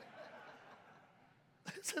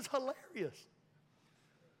 This is hilarious.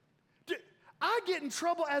 I get in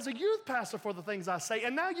trouble as a youth pastor for the things I say,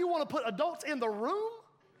 and now you want to put adults in the room?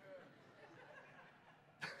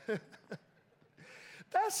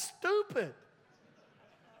 That's stupid.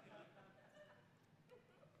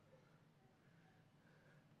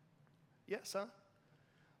 Yes, son.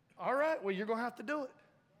 All right, well, you're going to have to do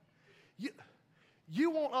it. You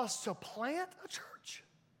want us to plant a church?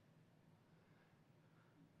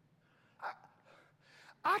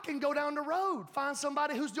 I can go down the road, find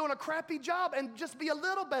somebody who's doing a crappy job and just be a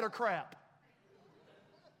little better crap.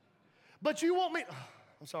 But you want me,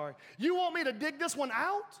 I'm sorry, you want me to dig this one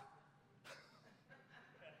out?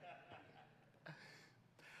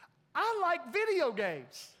 I like video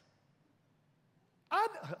games.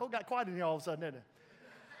 Got quiet in here all of a sudden, didn't it?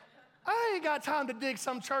 I ain't got time to dig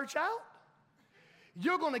some church out.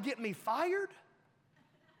 You're going to get me fired?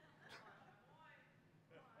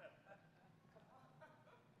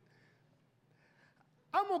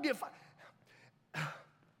 I'm going to get fired.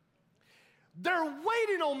 They're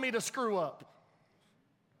waiting on me to screw up.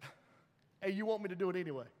 Hey, you want me to do it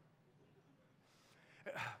anyway?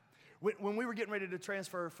 When we were getting ready to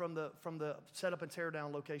transfer from the setup and tear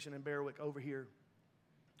down location in Berwick over here,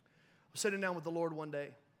 I was sitting down with the Lord one day,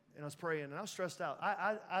 and I was praying, and I was stressed out.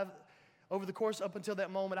 I've over the course up until that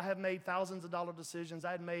moment, I have made thousands of dollar decisions.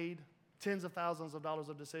 I had made tens of thousands of dollars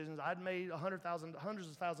of decisions. I'd made hundreds of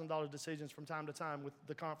thousands of dollars decisions from time to time with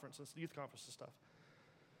the conferences, the youth conference and stuff.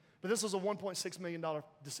 But this was a $1.6 million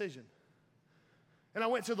decision. And I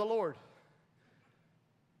went to the Lord,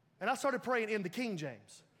 and I started praying in the King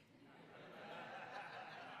James.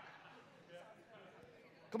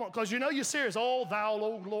 Come on, because you know you're serious. Oh, thou,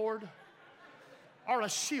 O Lord, art a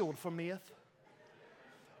shield for me.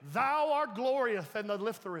 Thou art glorious and the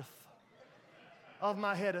liftereth of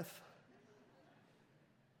my headeth.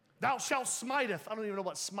 Thou shalt smiteth. I don't even know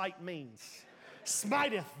what smite means.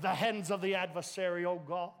 Smiteth the hands of the adversary, O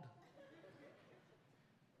God.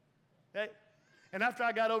 Okay? And after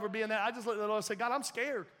I got over being that, I just looked at the Lord and said, God, I'm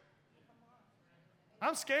scared.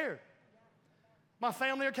 I'm scared. My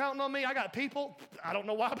family are counting on me. I got people, I don't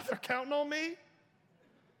know why, but they're counting on me.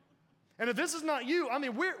 And if this is not you, I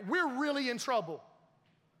mean, we're really in trouble.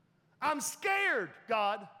 I'm scared,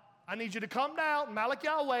 God. I need you to come down, Malak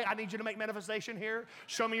Yahweh. I need you to make manifestation here.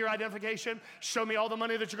 Show me your identification. Show me all the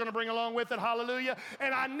money that you're going to bring along with it. Hallelujah.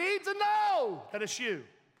 And I need to know that it's you.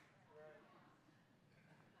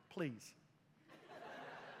 Please.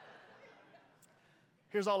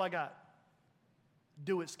 Here's all I got.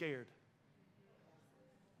 Do it scared.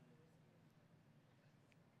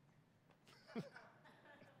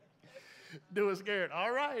 Do it scared.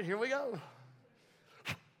 All right, here we go.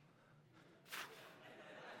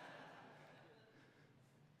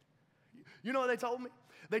 You know what they told me?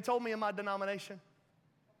 They told me in my denomination.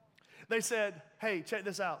 They said, hey, check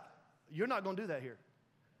this out. You're not going to do that here.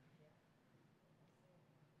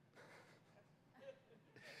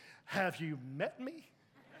 Have you met me?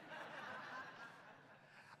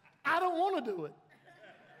 I don't want to do it.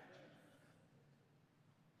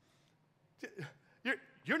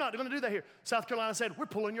 You're not going to do that here. South Carolina said, we're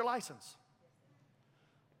pulling your license.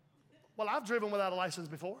 Well, I've driven without a license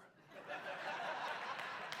before.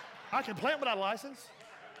 I can plant without a license.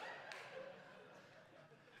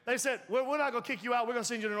 They said, well, we're not going to kick you out. We're going to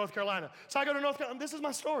send you to North Carolina. So I go to North Carolina. This is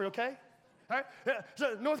my story, okay? All right? Yeah.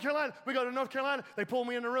 So North Carolina, we go to North Carolina. They pull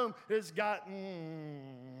me in the room. It's got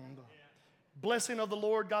blessing of the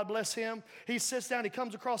Lord. God bless him. He sits down. He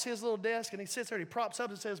comes across his little desk, and he sits there. He props up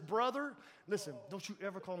and says, brother, listen, don't you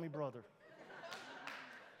ever call me brother.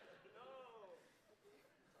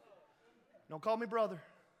 Don't call me brother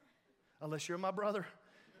unless you're my brother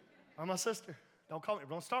or my sister. Don't call me.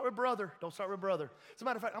 Don't start with brother. Don't start with brother. As a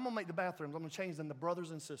matter of fact, I'm going to make the bathrooms. I'm going to change them to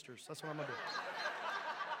brothers and sisters. That's what I'm going to do.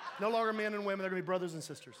 No longer men and women. They're going to be brothers and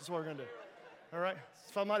sisters. That's what we're going to do. All right?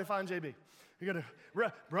 Somebody find JB. You're going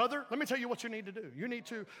to, brother, let me tell you what you need to do. You need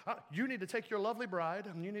to take your lovely bride,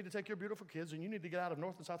 and you need to take your beautiful kids, and you need to get out of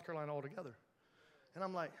North and South Carolina altogether. And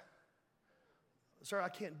I'm like, sir, I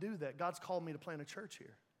can't do that. God's called me to plant a church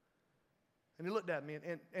here. And he looked at me,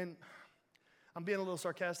 and I'm being a little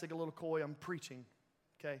sarcastic, a little coy. I'm preaching,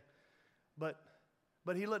 okay? But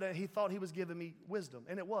he looked at, he thought he was giving me wisdom,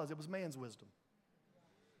 and it was man's wisdom.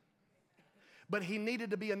 But he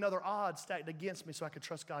needed to be another odd stacked against me so I could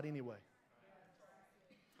trust God anyway.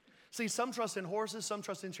 See, some trust in horses, some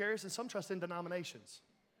trust in chariots, and some trust in denominations.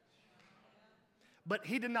 But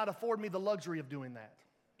he did not afford me the luxury of doing that.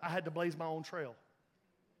 I had to blaze my own trail.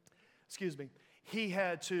 Excuse me. He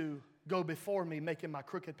had to go before me, making my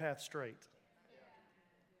crooked path straight.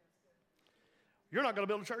 You're not going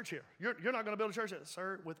to build a church here. You're not going to build a church here.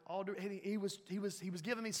 Sir, with all due, he was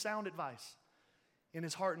giving me sound advice in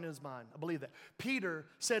his heart and his mind. I believe that. Peter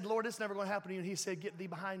said, Lord, it's never going to happen to you. And he said, get thee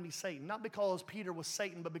behind me, Satan. Not because Peter was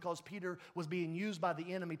Satan, but because Peter was being used by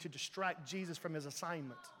the enemy to distract Jesus from his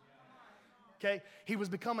assignment. Okay? He was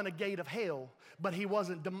becoming a gate of hell, but he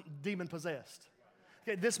wasn't demon-possessed.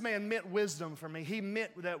 Okay, this man meant wisdom for me. He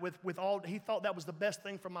meant that with all, he thought that was the best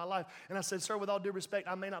thing for my life. And I said, sir, with all due respect,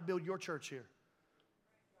 I may not build your church here.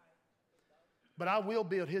 But I will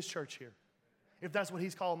build his church here, if that's what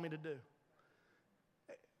he's called me to do.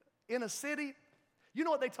 In a city, you know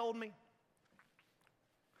what they told me?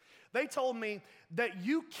 They told me that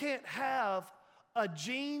you can't have a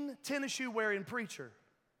jean, tennis shoe wearing preacher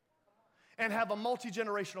and have a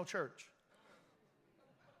multi-generational church.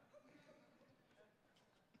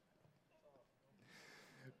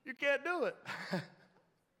 You can't do it.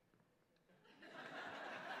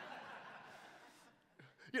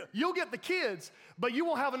 You'll get the kids, but you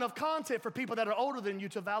won't have enough content for people that are older than you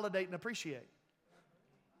to validate and appreciate.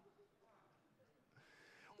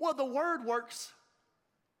 Well, the word works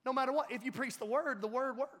no matter what. If you preach the word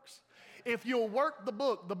works. If you'll work the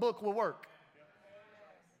book will work.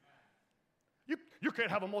 You can't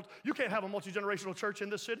have a multi-generational church in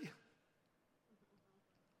this city.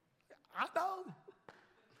 I know.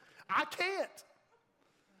 I can't.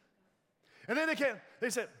 And then they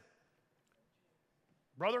said,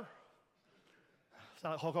 brother, it's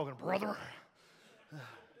not like Hulk Hogan,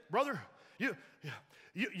 brother,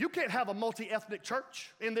 you can't have a multi-ethnic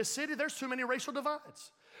church in this city. There's too many racial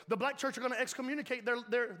divides. The black church are going to excommunicate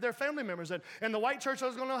their family members, and the white church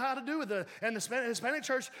is going to know how to do with it, and the Hispanic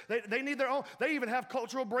church, they need their own. They even have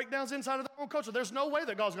cultural breakdowns inside of their own culture. There's no way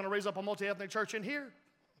that God's going to raise up a multi-ethnic church in here.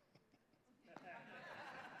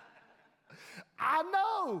 I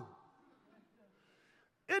know.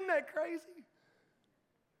 Isn't that crazy?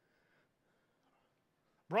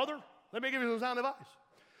 Brother, let me give you some sound advice.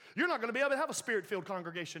 You're not going to be able to have a spirit-filled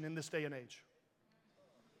congregation in this day and age.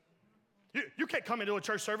 You can't come into a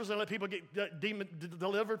church service and let people get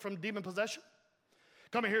delivered from demon possession.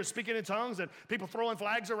 Come in here speaking in tongues and people throwing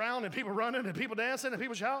flags around and people running and people dancing and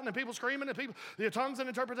people shouting and people screaming and people, the tongues and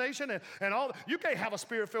interpretation and all. You can't have a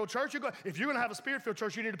spirit-filled church. If you're going to have a spirit-filled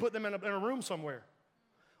church, you need to put them in a room somewhere.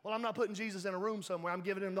 Well, I'm not putting Jesus in a room somewhere. I'm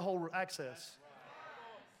giving him the whole access.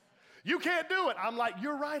 You can't do it. I'm like,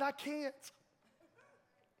 you're right, I can't.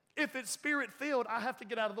 If it's spirit-filled, I have to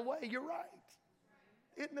get out of the way. You're right.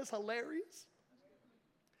 Isn't this hilarious?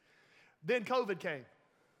 Then COVID came.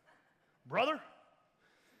 Brother,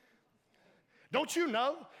 don't you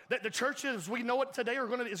know that the churches we know it today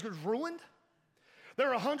is ruined?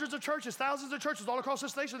 There are hundreds of churches, thousands of churches all across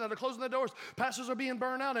this nation that are closing their doors. Pastors are being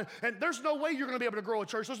burned out, and there's no way you're going to be able to grow a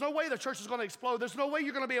church. There's no way the church is going to explode. There's no way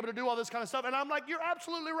you're going to be able to do all this kind of stuff. And I'm like, you're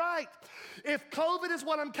absolutely right. If COVID is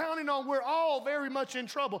what I'm counting on, we're all very much in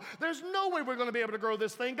trouble. There's no way we're going to be able to grow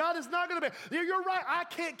this thing. God is not going to be. You're right. I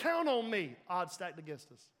can't count on me. Odds stacked against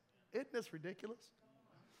us. Isn't this ridiculous?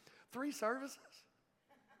 3 services.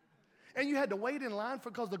 And you had to wait in line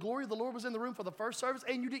because the glory of the Lord was in the room for the first service,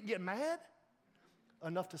 and you didn't get mad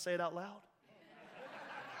enough to say it out loud.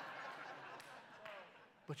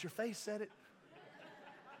 But your face said it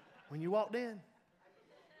when you walked in.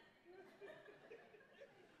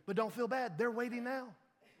 But don't feel bad. They're waiting now.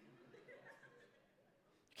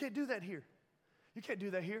 You can't do that here. You can't do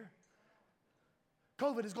that here.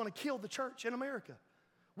 COVID is going to kill the church in America.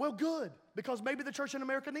 Well, good, because maybe the church in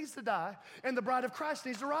America needs to die and the bride of Christ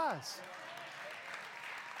needs to rise.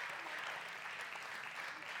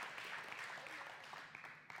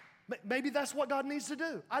 Maybe that's what God needs to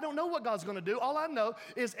do. I don't know what God's going to do. All I know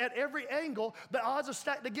is at every angle, the odds are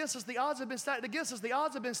stacked against us. The odds have been stacked against us. The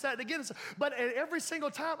odds have been stacked against us. But at every single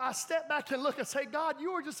time, I step back and look and say, God,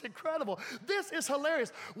 you are just incredible. This is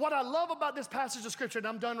hilarious. What I love about this passage of Scripture, and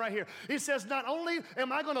I'm done right here, it says not only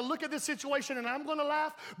am I going to look at this situation and I'm going to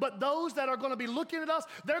laugh, but those that are going to be looking at us,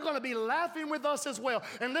 they're going to be laughing with us as well.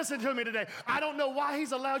 And listen to me today. I don't know why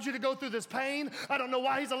he's allowed you to go through this pain. I don't know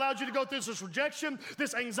why he's allowed you to go through this rejection,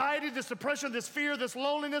 this anxiety, this depression, this fear, this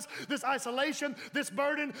loneliness, this isolation, this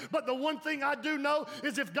burden. But the one thing I do know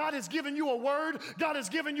is if God has given you a word, God has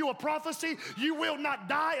given you a prophecy, you will not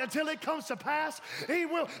die until it comes to pass. He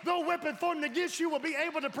will, no weapon formed against you will be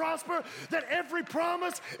able to prosper. That every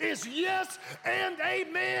promise is yes and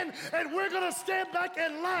amen. And we're going to stand back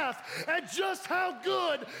and laugh at just how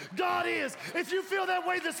good God is. If you feel that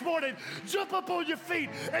way this morning, jump up on your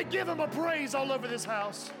feet and give him a praise all over this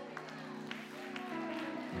house.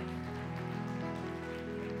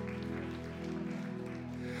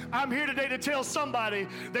 I'm here today to tell somebody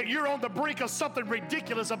that you're on the brink of something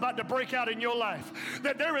ridiculous about to break out in your life.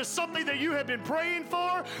 That there is something that you have been praying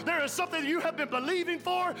for. There is something that you have been believing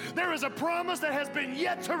for. There is a promise that has been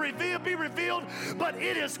yet to be revealed, but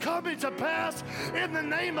it is coming to pass in the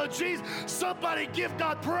name of Jesus. Somebody give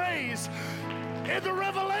God praise in the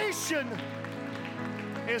revelation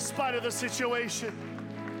in spite of the situation.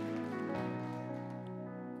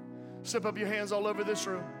 Slip up your hands all over this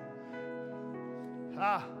room.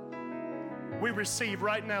 We receive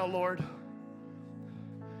right now, Lord.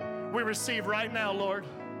 We receive right now, Lord.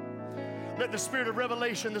 Let the spirit of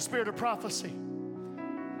revelation, the spirit of prophecy,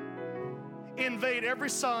 invade every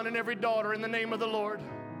son and every daughter in the name of the Lord.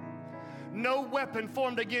 No weapon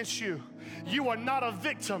formed against you. You are not a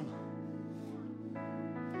victim.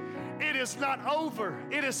 It is not over.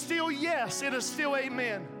 It is still yes. It is still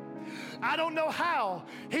amen. I don't know how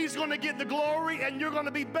he's going to get the glory and you're going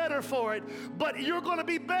to be better for it, but you're going to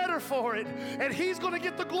be better for it and he's going to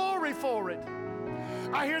get the glory for it.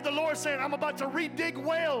 I hear the Lord saying, I'm about to redig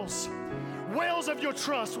wells of your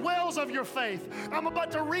trust, wells of your faith. I'm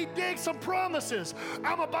about to redig some promises.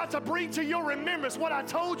 I'm about to bring to your remembrance what I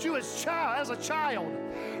told you as a child,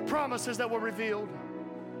 promises that were revealed.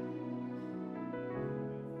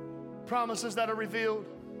 Promises that are revealed.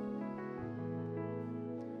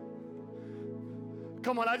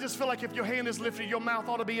 Come on, I just feel like if your hand is lifted, your mouth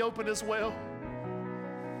ought to be open as well.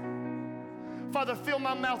 Father, fill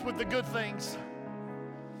my mouth with the good things.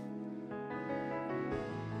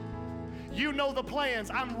 You know the plans.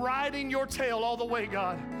 I'm riding your tail all the way,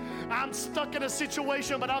 God. I'm stuck in a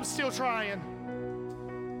situation, but I'm still trying.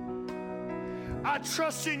 I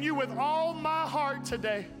trust in you with all my heart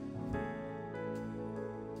today.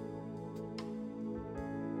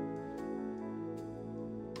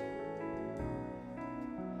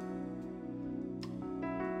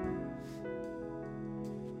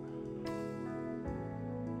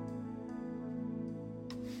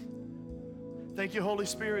 Thank you, Holy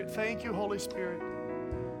Spirit. Thank you, Holy Spirit.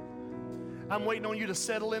 I'm waiting on you to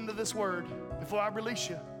settle into this word before I release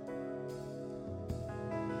you.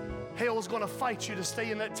 Hell is going to fight you to stay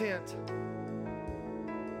in that tent.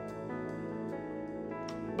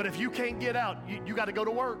 But if you can't get out, you got to go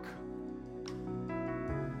to work.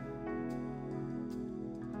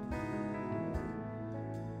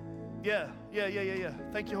 Yeah.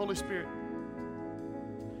 Thank you, Holy Spirit.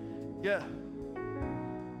 Yeah.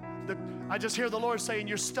 I just hear the Lord saying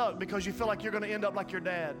you're stuck because you feel like you're going to end up like your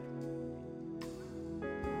dad.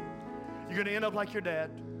 You're going to end up like your dad.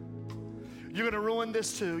 You're going to ruin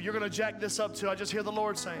this too. You're going to jack this up too. I just hear the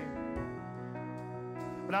Lord saying.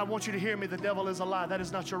 But I want you to hear me. The devil is a lie. That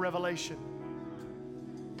is not your revelation.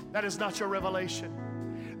 That is not your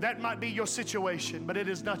revelation. That might be your situation, but it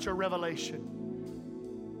is not your revelation.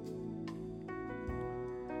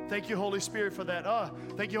 Thank you, Holy Spirit, for that.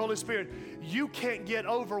 Thank you, Holy Spirit. You can't get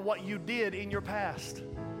over what you did in your past.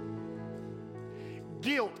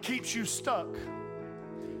 Guilt keeps you stuck.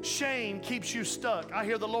 Shame keeps you stuck. I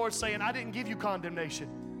hear the Lord saying, I didn't give you condemnation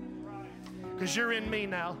because you're in me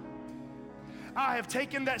now. I have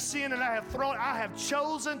taken that sin and I have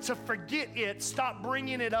chosen to forget it. Stop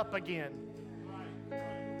bringing it up again.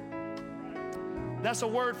 That's a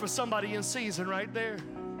word for somebody in season right there.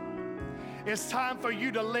 It's time for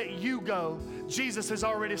you to let you go. Jesus has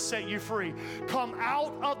already set you free. Come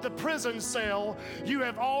out of the prison cell. You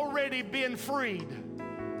have already been freed.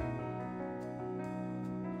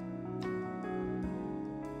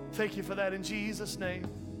 Thank you for that in Jesus' name.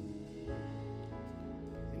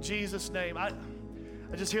 In Jesus' name. I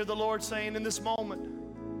just hear the Lord saying in this moment,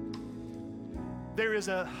 there is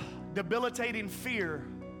a debilitating fear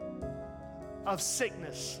of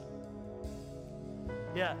sickness.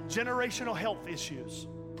 Yeah, generational health issues.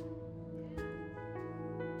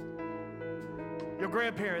 Your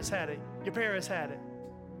grandparents had it. Your parents had it.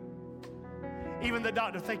 Even the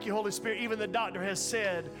doctor, thank you, Holy Spirit, even the doctor has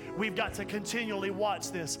said we've got to continually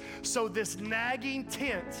watch this. So this nagging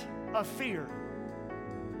tent of fear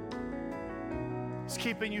is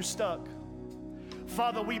keeping you stuck.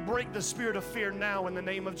 Father, we break the spirit of fear now in the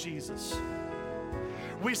name of Jesus.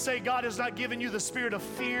 We say God has not given you the spirit of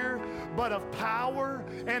fear, but of power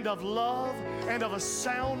and of love and of a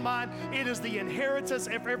sound mind. It is the inheritance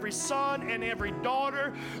of every son and every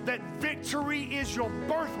daughter that victory is your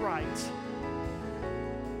birthright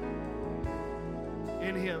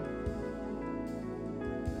in Him.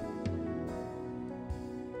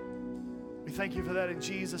 We thank you for that in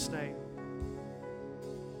Jesus' name.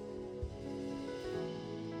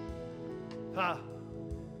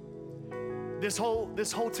 This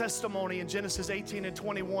whole testimony in Genesis 18 and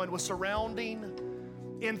 21 was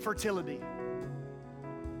surrounding infertility.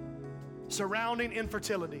 surrounding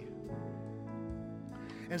infertility.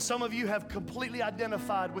 And some of you have completely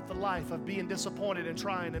identified with the life of being disappointed and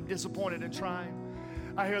trying and disappointed and trying.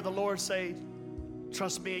 I hear the Lord say,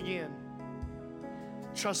 trust me again.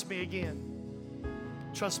 Trust me again.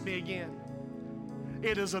 Trust me again.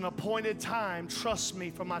 It is an appointed time. Trust me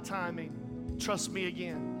for my timing. Trust me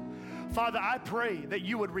again. Father, I pray that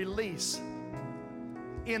you would release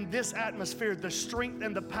in this atmosphere the strength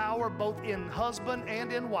and the power both in husband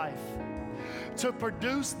and in wife to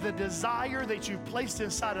produce the desire that you've placed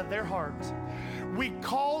inside of their hearts. We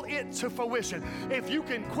call it to fruition. If you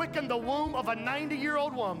can quicken the womb of a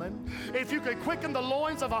 90-year-old woman, if you can quicken the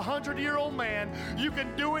loins of a 100-year-old man, you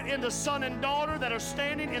can do it in the son and daughter that are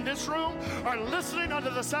standing in this room or listening under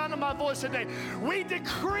the sound of my voice today. We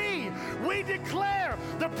decree, we declare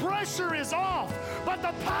the pressure is off, but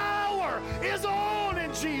the power is on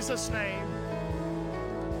in Jesus' name.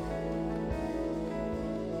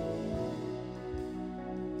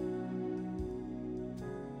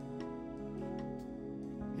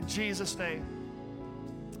 In Jesus' name.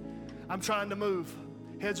 I'm trying to move.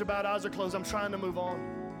 Heads are bowed, eyes are closed. I'm trying to move on.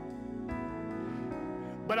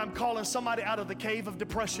 But I'm calling somebody out of the cave of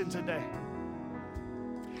depression today.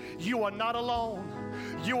 You are not alone.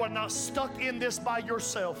 You are not stuck in this by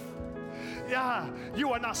yourself. Yeah,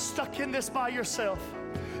 you are not stuck in this by yourself.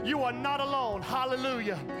 You are not alone.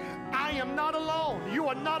 Hallelujah. I am not alone. You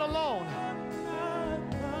are not alone.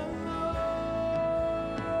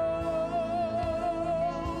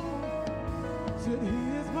 He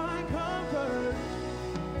is my comfort,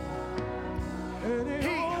 and he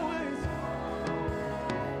always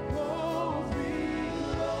holds me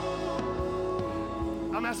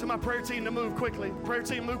close. I'm asking my prayer team to move quickly. Prayer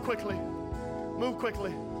team, move quickly. Move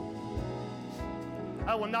quickly.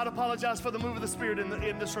 I will not apologize for the move of the Spirit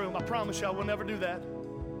in this room. I promise you I will never do that.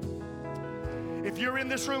 If you're in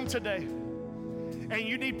this room today, and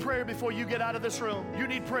you need prayer before you get out of this room. You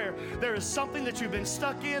need prayer. There is something that you've been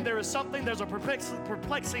stuck in. There's a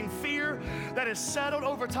perplexing fear that is settled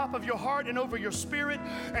over top of your heart and over your spirit.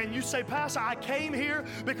 And you say, Pastor, I came here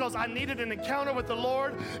because I needed an encounter with the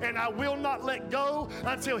Lord, and I will not let go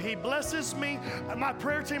until He blesses me. My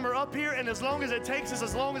prayer team are up here, and as long as it takes is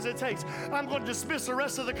as long as it takes. I'm going to dismiss the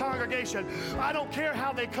rest of the congregation. I don't care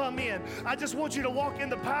how they come in. I just want you to walk in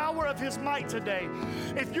the power of His might today.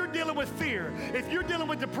 If you're dealing with fear, if you're dealing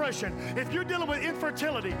with depression, if you're dealing with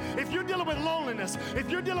infertility, if you're dealing with loneliness,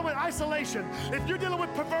 if you're dealing with isolation, if you're dealing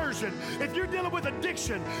with perversion, if you're dealing with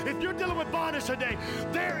addiction, if you're dealing with bondage today,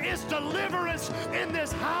 there is deliverance in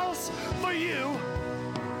this house for you.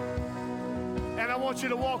 And I want you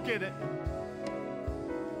to walk in it.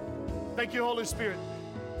 Thank you, Holy Spirit.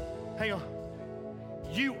 Hang on.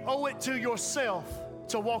 You owe it to yourself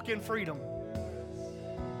to walk in freedom.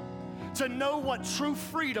 To know what true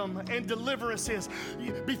freedom and deliverance is.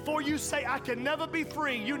 Before you say, I can never be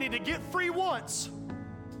free, you need to get free once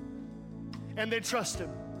and then trust Him.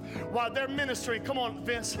 While they're ministering, come on,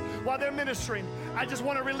 Vince, while they're ministering, I just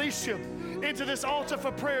want to release you into this altar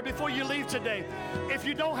for prayer before you leave today. If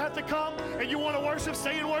you don't have to come and you want to worship,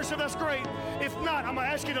 stay in worship, that's great. If not, I'm going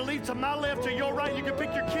to ask you to leave to my left or your right. You can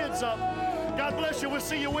pick your kids up. God bless you. We'll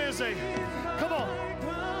see you Wednesday. Come on.